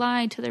mom or they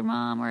lie to their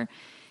mom or,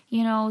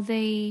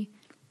 they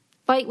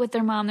fight with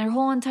their mom their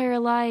whole entire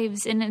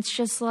lives. And it's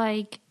just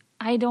like,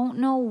 I don't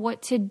know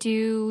what to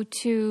do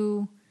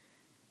to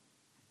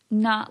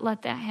not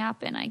let that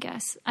happen, I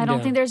guess. I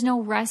don't think there's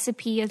no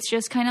recipe. It's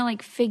just kind of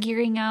like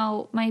figuring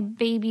out my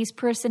baby's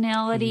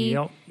personality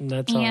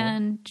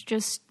and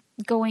just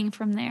going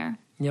from there.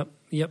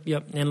 Yep.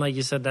 And like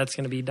you said, that's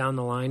going to be down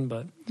the line.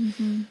 But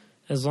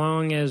as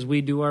long as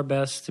we do our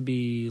best to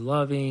be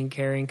loving,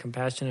 caring,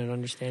 compassionate, and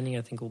understanding,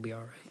 I think we'll be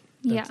all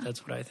right.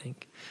 That's what I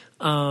think.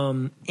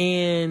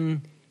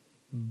 And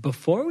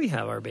before we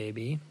have our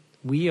baby,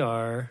 we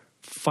are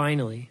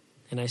finally,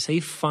 and I say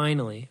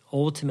finally,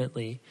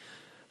 ultimately,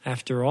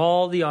 after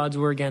all the odds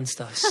were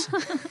against us,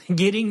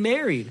 getting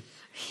married.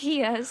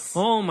 Yes.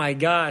 Oh my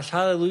gosh,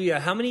 hallelujah.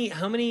 How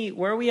many,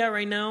 where are we at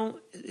right now?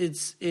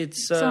 It's the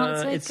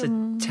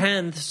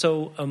 10th,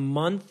 so a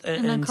month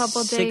and a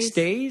couple 6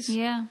 days?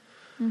 Yeah.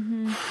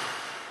 Mm-hmm.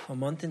 A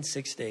month and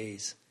 6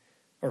 days.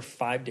 Or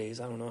 5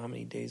 days. I don't know how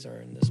many days are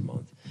in this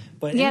month.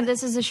 But yeah,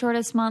 this is the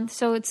shortest month,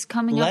 so it's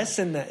coming less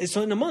than that. It's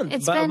in a month.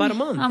 It's about been a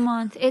month. A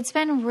month. It's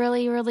been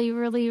really, really,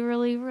 really,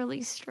 really,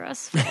 really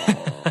stressful.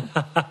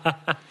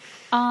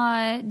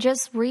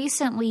 Just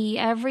recently,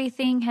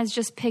 everything has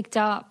just picked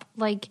up.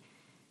 Like,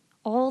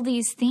 all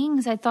these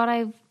things I thought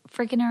I've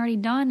freaking already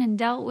done and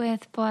dealt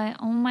with, but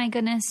oh my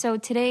goodness. So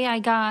today I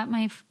got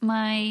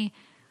my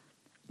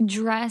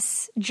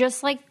dress,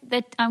 just like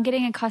that. I'm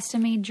getting a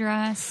custom-made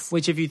dress.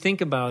 Which, if you think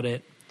about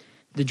it,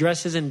 the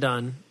dress isn't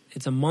done.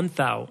 It's a month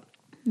out.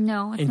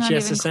 No, it's and not she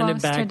has even to send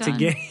it back to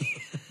get.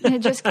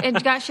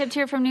 It got shipped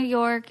here from New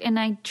York, and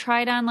I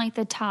tried on like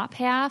the top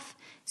half,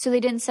 so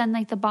they didn't send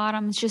like the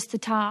bottom. It's just the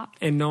top.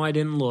 And no, I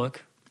didn't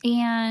look.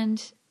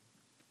 And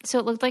so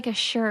it looked like a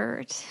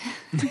shirt.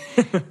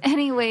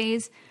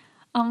 Anyways,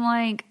 I'm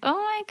like, oh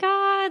my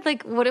God,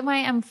 like what am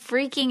I? I'm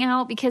freaking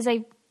out because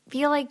I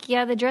feel like,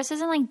 yeah, the dress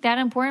isn't like that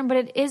important, but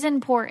it is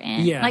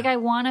important. Yeah. Like I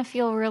want to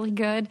feel really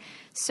good.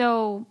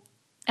 So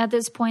at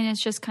this point,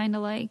 it's just kind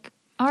of like,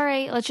 all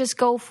right, let's just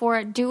go for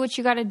it. Do what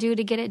you got to do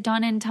to get it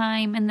done in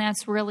time. And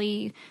that's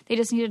really, they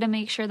just needed to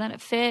make sure that it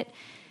fit.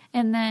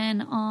 And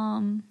then,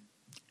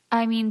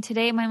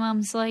 today my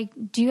mom's like,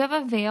 do you have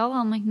a veil?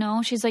 I'm like,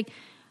 no. She's like,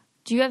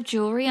 do you have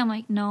jewelry? I'm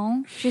like,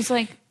 no. She's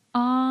like,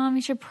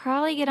 you should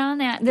probably get on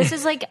that. This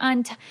is like,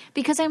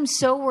 because I'm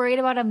so worried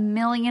about a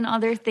million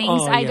other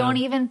things. I don't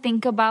even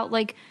think about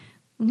like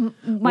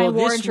my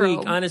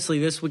wardrobe.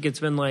 This week it's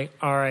been like,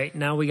 all right,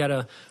 now we got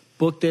to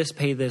book this,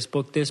 pay this,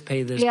 book this,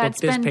 pay this, yeah, book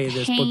this, pay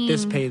this, book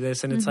this, pay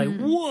this. And it's like,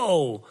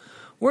 whoa,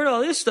 where'd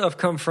all this stuff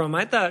come from?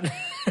 I thought,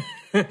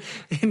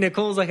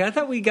 Nicole's like, I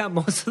thought we got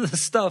most of the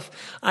stuff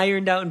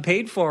ironed out and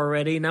paid for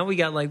already. Now we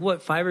got like,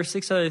 what, 5 or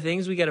 6 other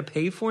things we got to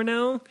pay for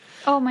now?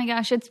 Oh my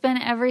gosh, it's been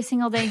every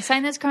single day.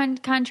 Sign this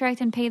contract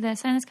and pay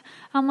this. Sign this.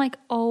 I'm like,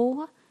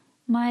 oh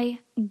my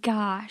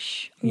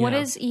gosh, what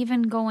is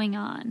even going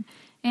on?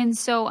 And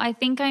so I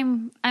think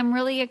I'm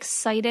really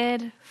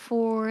excited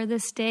for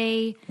this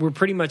day. We're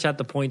pretty much at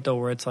the point, though,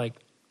 where it's like,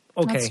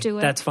 okay, let's do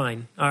it. That's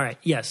fine. All right,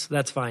 yes,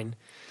 that's fine.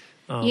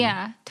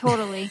 Yeah,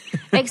 totally.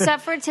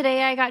 Except for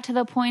today, I got to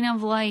the point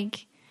of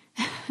like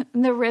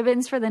the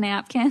ribbons for the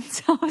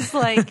napkins. I was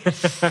like,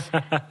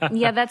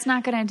 yeah, that's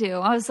not going to do.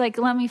 I was like,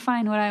 let me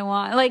find what I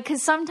want. Like,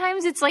 because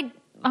sometimes it's like,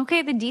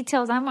 okay, the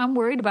details, I'm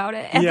worried about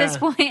it. At this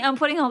point, I'm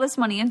putting all this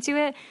money into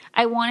it.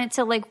 I want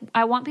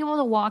people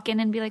to walk in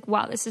and be like,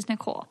 wow, this is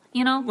Nicole,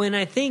 you know? When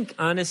I think,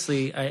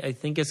 honestly, I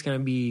think it's going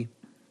to be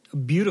a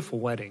beautiful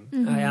wedding.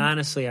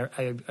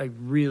 Mm-hmm. I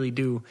really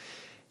do.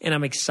 And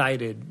I'm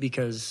excited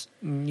because,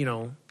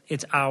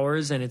 it's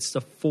ours and it's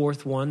the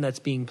 4th one that's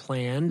being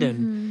planned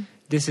and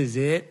this is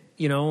it,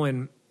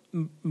 and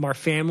our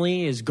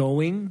family is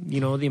going,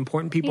 the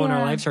important people in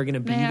our lives are going to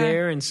be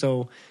there. And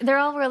so they're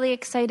all really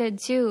excited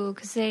too,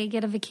 because they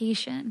get a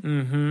vacation.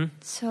 Mm-hmm.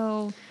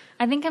 So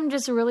I think I'm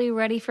just really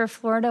ready for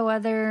Florida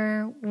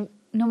weather,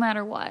 no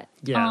matter what.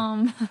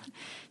 Yeah.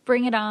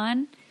 Bring it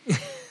on.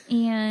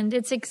 And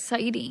it's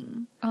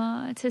exciting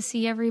to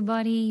see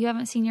everybody. You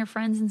haven't seen your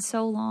friends in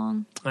so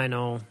long. I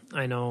know.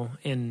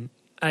 And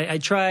I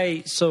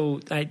try,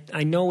 so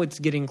I know it's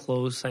getting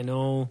close. I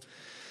know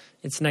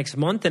it's next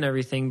month and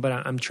everything, but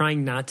I'm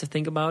trying not to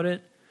think about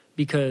it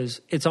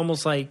because it's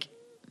almost like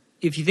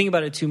if you think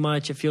about it too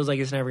much, it feels like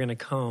it's never going to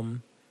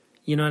come.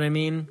 You know what I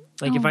mean?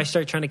 Like if I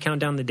start trying to count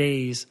down the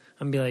days,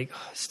 I'm going to be like,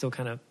 oh, it's still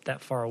kind of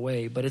that far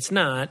away, but it's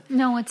not.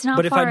 No, it's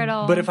not far at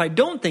all. But if I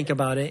don't think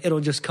about it, it'll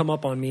just come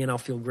up on me and I'll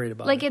feel great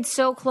about it. Like it's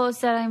so close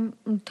that I'm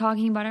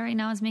talking about it right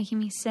now is making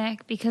me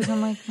sick because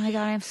I'm like, my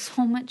God, I have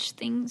so many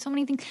things.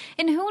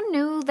 And who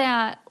knew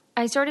that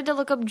I started to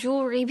look up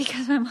jewelry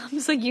because my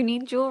mom's like, you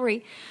need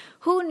jewelry.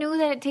 Who knew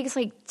that it takes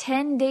like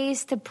 10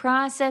 days to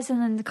process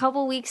and then a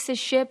couple weeks to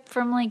ship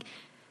from like,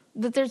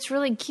 that it's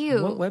really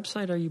cute. What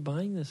website are you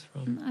buying this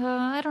from?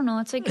 I don't know.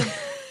 It's like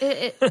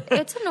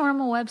it's a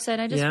normal website.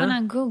 I just went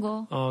on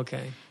Google. Oh,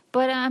 okay.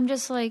 But I'm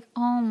just like,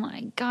 oh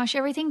my gosh,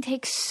 everything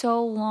takes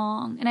so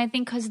long. And I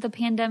think because of the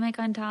pandemic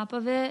on top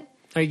of it.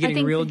 Are you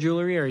getting real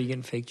jewelry or are you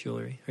getting fake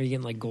jewelry? Are you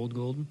getting like gold?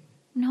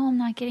 No, I'm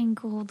not getting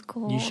gold.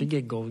 You should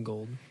get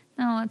gold.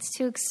 No, it's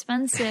too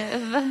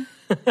expensive.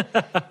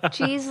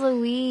 Jeez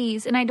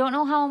Louise. And I don't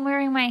know how I'm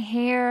wearing my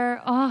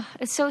hair. Oh,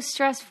 it's so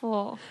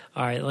stressful.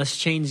 All right, let's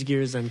change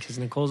gears then because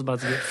Nicole's about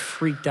to get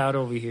freaked out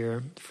over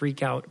here.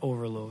 Freak out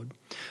overload.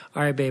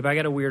 All right, babe, I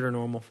got a weird or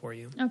normal for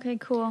you. Okay,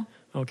 cool.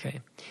 Okay.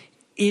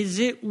 Is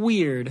it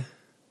weird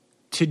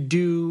to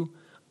do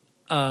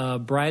a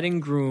bride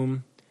and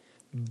groom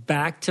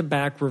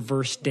back-to-back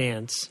reverse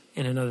dance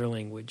in another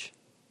language?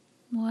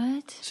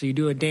 What? So you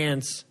do a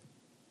dance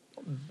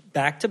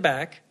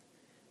back-to-back,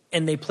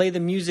 and they play the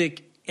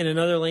music in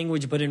another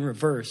language, but in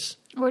reverse.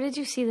 Where did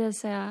you see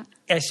this at?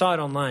 I saw it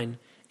online.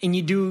 And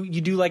you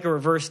do like a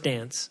reverse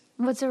dance.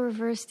 What's a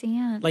reverse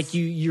dance? Like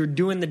you're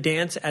doing the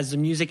dance as the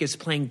music is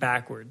playing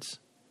backwards.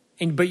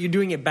 But you're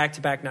doing it back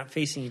to back, not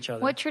facing each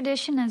other. What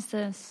tradition is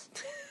this?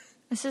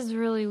 This is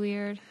really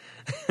weird.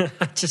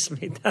 I just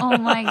made that Oh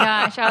up. my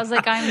gosh. I was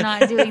like, I'm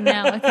not doing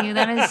that with you.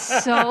 That is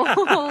so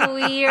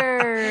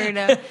weird.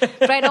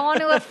 But I don't want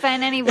to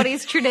offend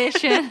anybody's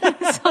tradition.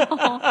 So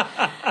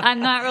I'm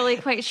not really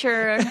quite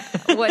sure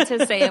what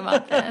to say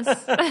about this.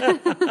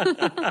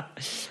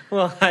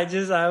 Well, I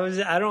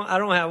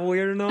don't have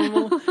weird or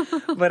normal,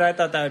 but I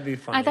thought that would be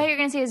funny. I thought you were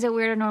going to say, is it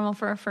weird or normal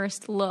for a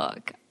first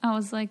look? I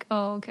was like,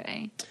 oh,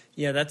 okay.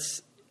 Yeah,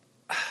 that's...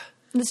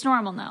 It's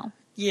normal now.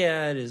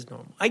 Yeah, it is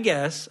normal. I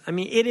guess. I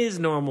mean, it is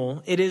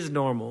normal. It is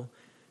normal.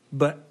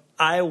 But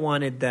I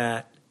wanted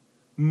that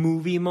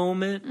movie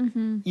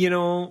moment, you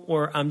know,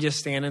 or I'm just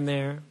standing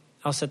there.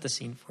 I'll set the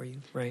scene for you,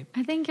 right?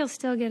 I think you'll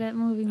still get it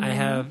movie moment. I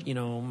have, you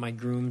know, my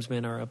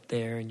groomsmen are up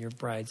there and your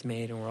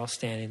bridesmaid, and we're all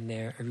standing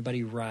there.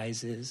 Everybody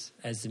rises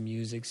as the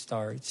music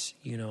starts,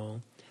 you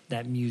know,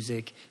 that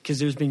music. Because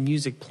there's been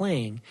music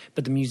playing,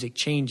 but the music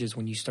changes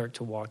when you start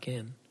to walk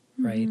in.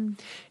 Right? And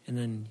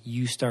then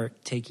you start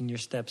taking your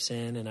steps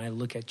in, and I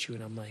look at you,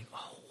 and I'm like,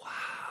 oh,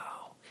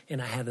 wow.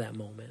 And I have that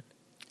moment.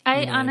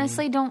 I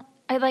honestly don't,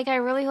 I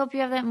really hope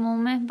you have that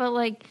moment, but,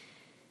 like,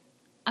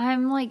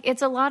 I'm like,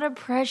 it's a lot of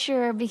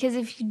pressure, because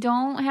if you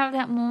don't have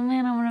that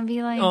moment, I'm going to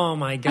be like... Oh,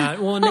 my God.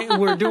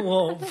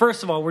 Well,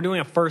 first of all, we're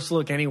doing a first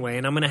look anyway,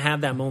 and I'm going to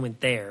have that moment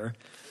there.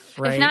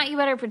 Right? If not, you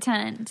better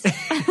pretend.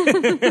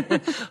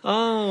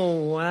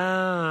 Oh,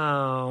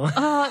 wow.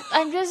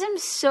 I'm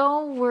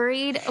so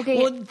worried. Okay,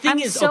 well, the thing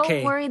is,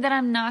 worried that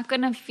I'm not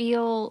going to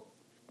feel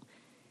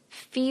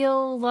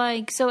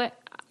like...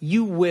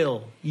 You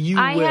will.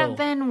 I have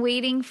been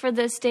waiting for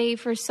this day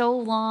for so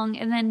long,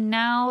 and then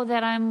now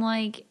that I'm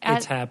like...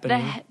 It's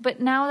happening. But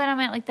now that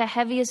I'm at like the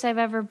heaviest I've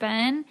ever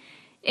been,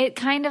 it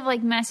kind of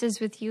like messes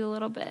with you a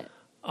little bit.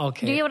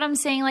 Okay. Do you get what I'm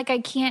saying? Like, I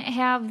can't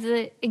have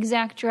the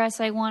exact dress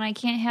I want. I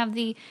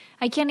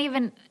can't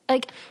even,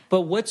 like...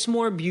 But what's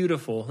more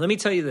beautiful? Let me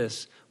tell you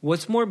this.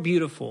 What's more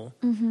beautiful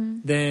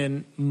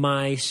than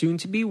my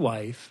soon-to-be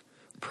wife,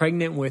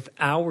 pregnant with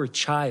our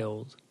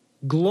child,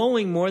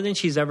 glowing more than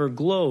she's ever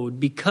glowed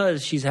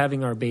because she's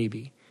having our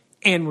baby,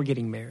 and we're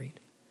getting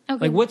married?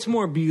 Okay. Like, what's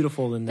more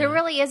beautiful than that? There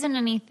really isn't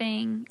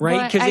anything.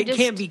 Right? Because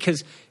can't be...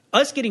 Because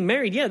us getting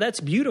married, yeah,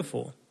 that's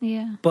beautiful.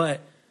 Yeah.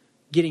 But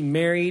getting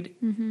married...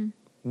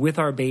 with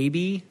our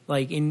baby,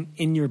 like in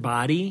your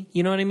body,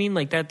 you know what I mean?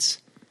 Like that's,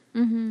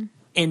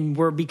 and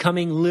we're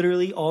becoming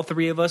literally all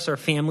three of us are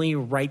family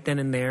right then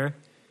and there,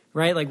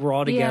 right? Like we're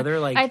all together.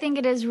 Like I think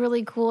it is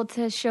really cool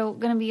to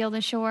gonna be able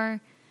to show our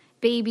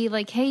baby,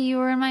 like, hey, you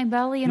were in my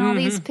belly and all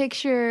these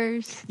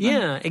pictures.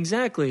 Yeah,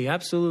 exactly,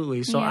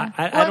 absolutely. So yeah.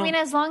 I mean,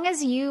 as long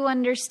as you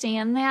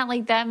understand that,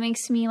 like that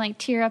makes me like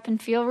tear up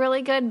and feel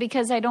really good,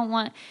 because I don't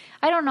know.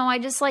 I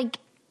just like,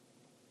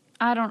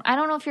 I don't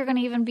know if you're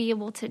gonna even be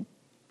able to.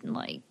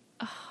 Like,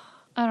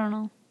 I don't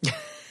know.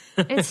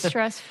 It's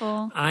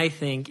stressful. I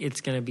think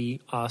it's going to be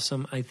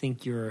awesome. I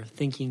think you're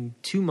thinking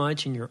too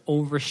much and you're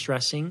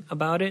over-stressing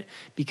about it,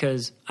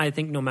 because I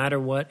think no matter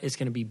what, it's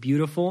going to be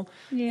beautiful.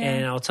 Yeah.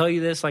 And I'll tell you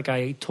this, like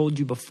I told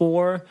you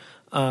before,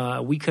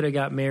 we could have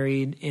got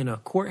married in a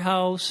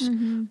courthouse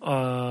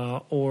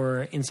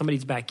or in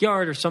somebody's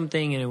backyard or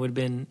something, and it would have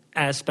been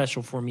as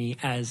special for me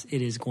as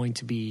it is going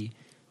to be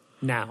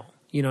now.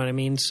 You know what I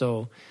mean?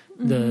 So...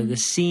 The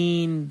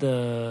scene,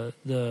 the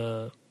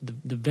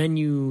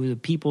venue, the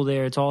people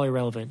there, it's all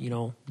irrelevant, you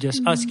know.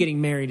 Just us getting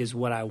married is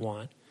what I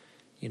want.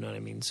 You know what I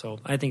mean? So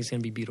I think it's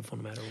going to be beautiful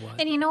no matter what.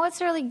 And you know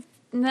what's really,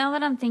 now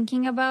that I'm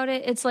thinking about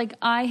it, it's like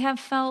I have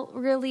felt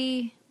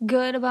really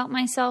good about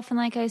myself. And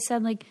like I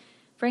said, like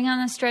bring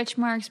on the stretch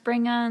marks,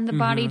 bring on the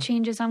body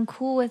changes. I'm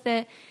cool with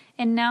it.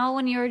 And now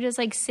when you were just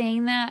like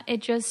saying that,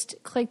 it just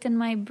clicked in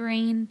my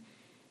brain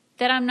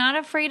that I'm not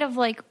afraid of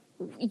like,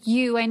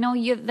 I know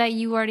that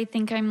you already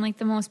think I'm like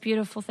the most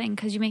beautiful thing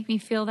because you make me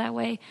feel that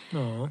way.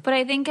 Aww. But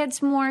I think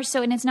it's more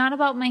so, and it's not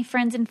about my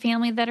friends and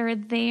family that are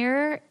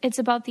there. It's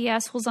about the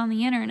assholes on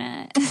the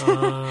internet.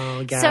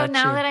 Oh, gotcha. So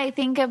now that I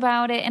think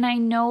about it, and I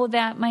know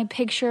that my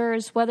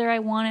pictures, whether I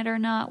want it or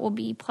not, will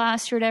be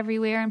plastered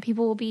everywhere, and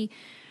people will be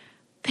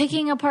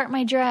picking apart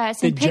my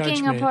dress and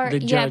picking apart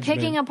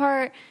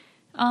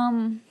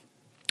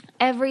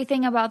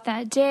everything about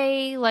that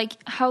day, like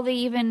how they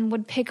even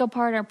would pick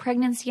apart our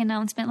pregnancy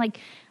announcement. Like,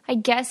 I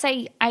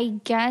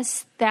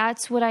guess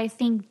that's what I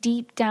think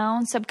deep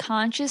down,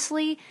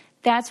 subconsciously,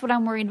 that's what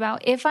I'm worried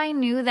about. If I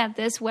knew that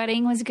this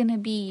wedding was going to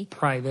be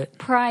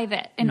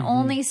private and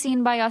only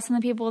seen by us and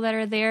the people that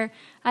are there,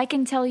 I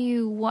can tell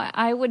you what,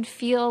 I would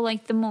feel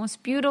like the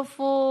most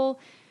beautiful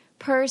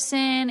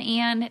person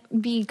and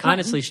be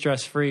honestly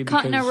stress-free.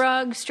 Cutting a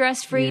rug,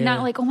 stress-free,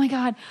 not like, oh my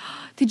God,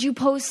 did you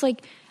post,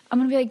 like, I'm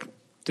going to be like,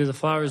 do the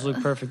flowers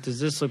look perfect? Does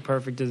this look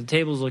perfect? Do the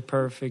tables look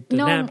perfect? The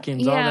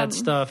napkins, all that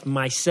stuff.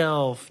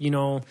 Myself, you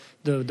know,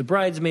 the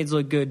bridesmaids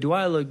look good. Do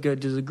I look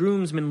good? Does the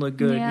groomsmen look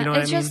good? Yeah, you know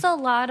what I mean? It's just a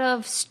lot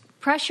of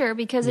pressure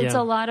because it's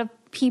a lot of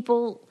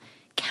people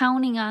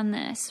counting on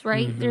this,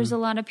 right? Mm-hmm. There's a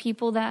lot of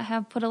people that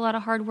have put a lot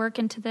of hard work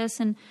into this,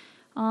 and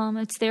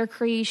it's their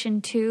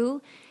creation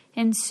too.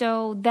 And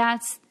so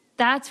that's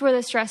where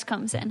the stress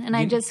comes in. And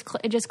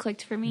it just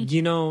clicked for me.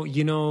 You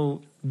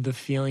know the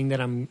feeling that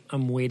I'm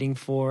waiting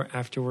for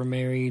after we're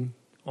married,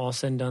 all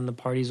said and done, the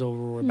party's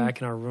over, we're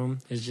back in our room,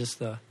 is just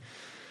the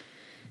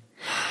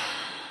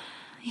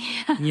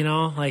you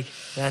know, like,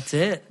 that's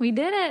it. We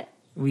did it.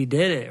 We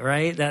did it,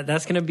 right?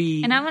 That's going to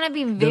be... And I'm going to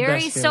be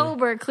very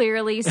sober,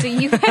 clearly, so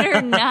you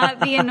better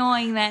not be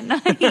annoying that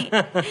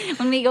night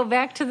when we go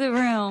back to the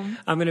room.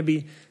 I'm going to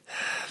be...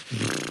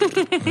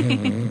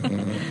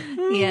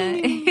 Yeah,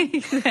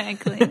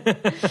 exactly.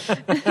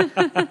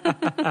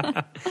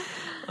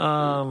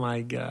 Oh,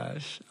 my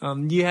gosh.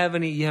 Do you have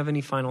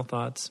any final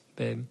thoughts,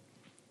 babe?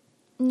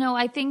 No,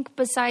 I think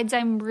besides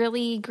I'm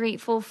really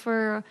grateful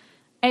for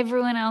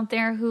everyone out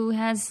there who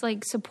has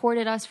like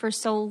supported us for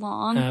so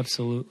long.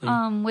 Absolutely.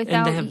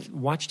 Without and they have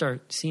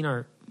seen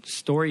our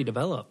story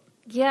develop.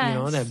 Yes. You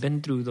know, that have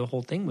been through the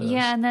whole thing with us.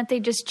 Yeah, and that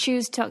they just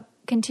choose to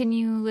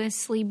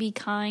continuously be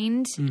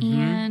kind. Mm-hmm.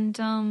 And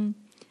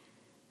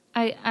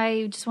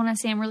I just want to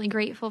say I'm really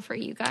grateful for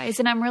you guys.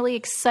 And I'm really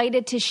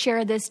excited to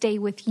share this day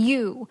with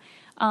you.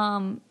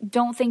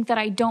 Don't think that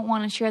I don't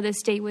want to share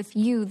this day with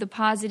you, the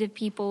positive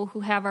people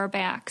who have our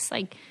backs.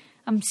 Like,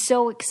 I'm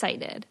so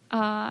excited.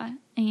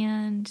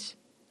 And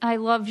I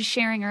love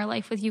sharing our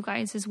life with you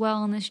guys as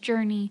well on this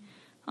journey.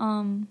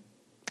 And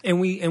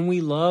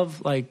we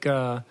love, like,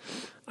 I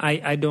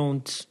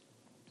don't,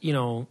 you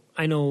know,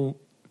 I know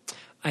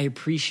I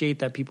appreciate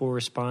that people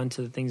respond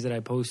to the things that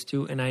I post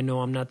to, and I know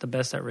I'm not the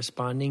best at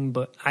responding,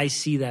 but I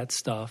see that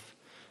stuff.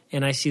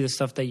 And I see the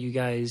stuff that you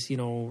guys, you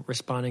know,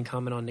 respond and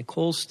comment on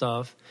Nicole's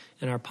stuff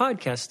and our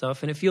podcast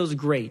stuff. And it feels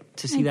great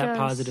to see that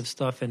positive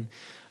stuff. And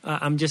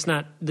I'm just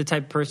not the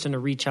type of person to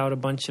reach out a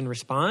bunch and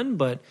respond.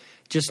 But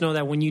just know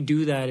that when you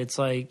do that, it's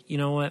like, you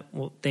know what?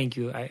 Well, thank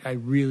you. I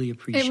really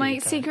appreciate it. It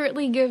might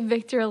secretly give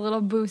Victor a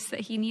little boost that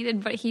he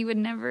needed, but he would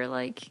never,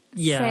 like,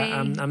 say.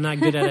 I'm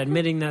not good at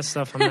admitting that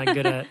stuff. I'm not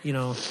good at, you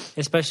know,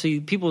 especially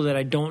people that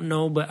I don't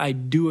know. But I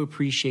do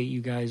appreciate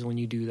you guys when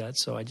you do that.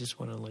 So I just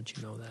want to let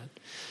you know that.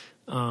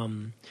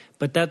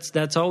 But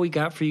that's all we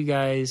got for you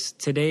guys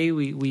today.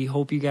 We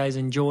hope you guys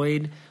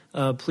enjoyed.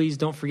 Please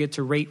don't forget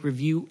to rate,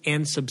 review,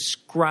 and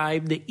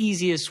subscribe. The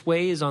easiest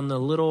way is on the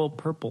little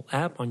purple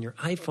app on your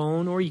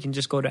iPhone, or you can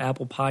just go to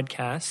Apple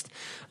Podcast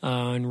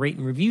and rate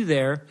and review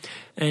there.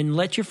 And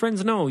let your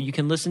friends know. You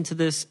can listen to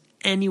this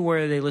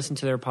anywhere they listen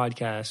to their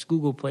podcast: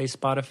 Google Play,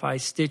 Spotify,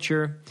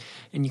 Stitcher.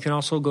 And you can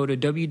also go to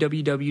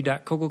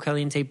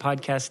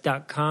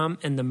www.cococalientepodcast.com,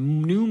 and the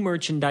new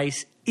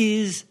merchandise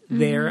is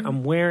there.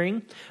 I'm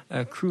wearing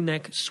a crew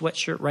neck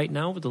sweatshirt right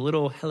now with a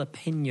little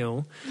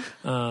jalapeno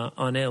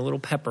on it, a little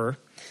pepper,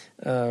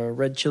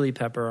 red chili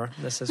pepper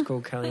that says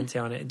Coco Caliente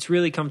on it. It's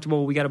really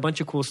comfortable. We got a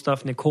bunch of cool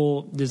stuff.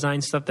 Nicole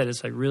designed stuff that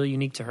is like really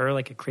unique to her,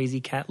 like a crazy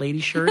cat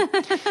lady shirt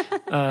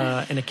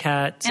and a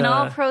cat. And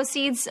all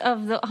proceeds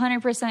of the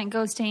 100%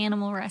 goes to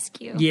animal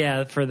rescue.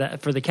 Yeah, for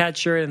the cat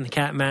shirt and the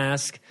cat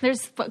mask.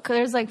 There's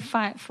like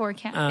 4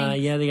 cat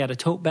things. Yeah, they got a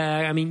tote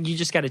bag. I mean, you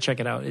just got to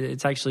check it out.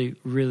 It's actually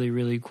really,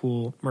 really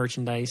cool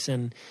merchandise.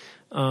 And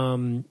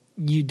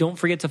you don't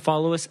forget to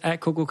follow us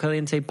at Coco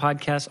Caliente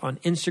Podcast on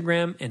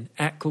Instagram and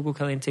at Coco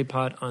Caliente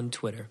Pod on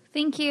Twitter.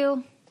 Thank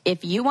you.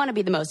 If you want to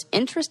be the most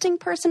interesting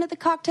person at the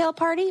cocktail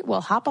party,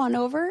 well, hop on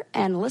over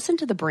and listen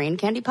to the Brain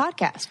Candy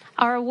Podcast.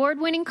 Our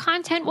award-winning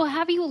content will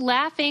have you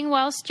laughing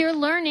whilst you're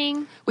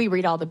learning. We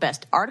read all the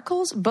best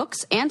articles,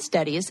 books, and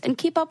studies and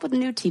keep up with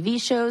new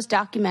TV shows,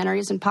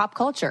 documentaries, and pop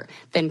culture.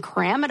 Then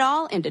cram it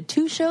all into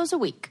 2 shows a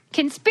week.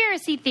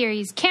 Conspiracy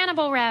theories,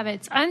 cannibal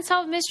rabbits,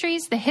 unsolved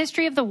mysteries, the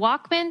history of the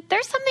Walkman.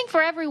 There's something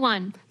for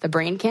everyone. The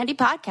Brain Candy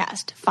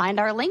Podcast. Find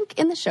our link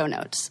in the show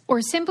notes.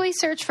 Or simply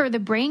search for the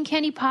Brain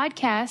Candy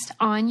Podcast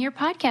on your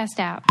podcast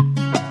app.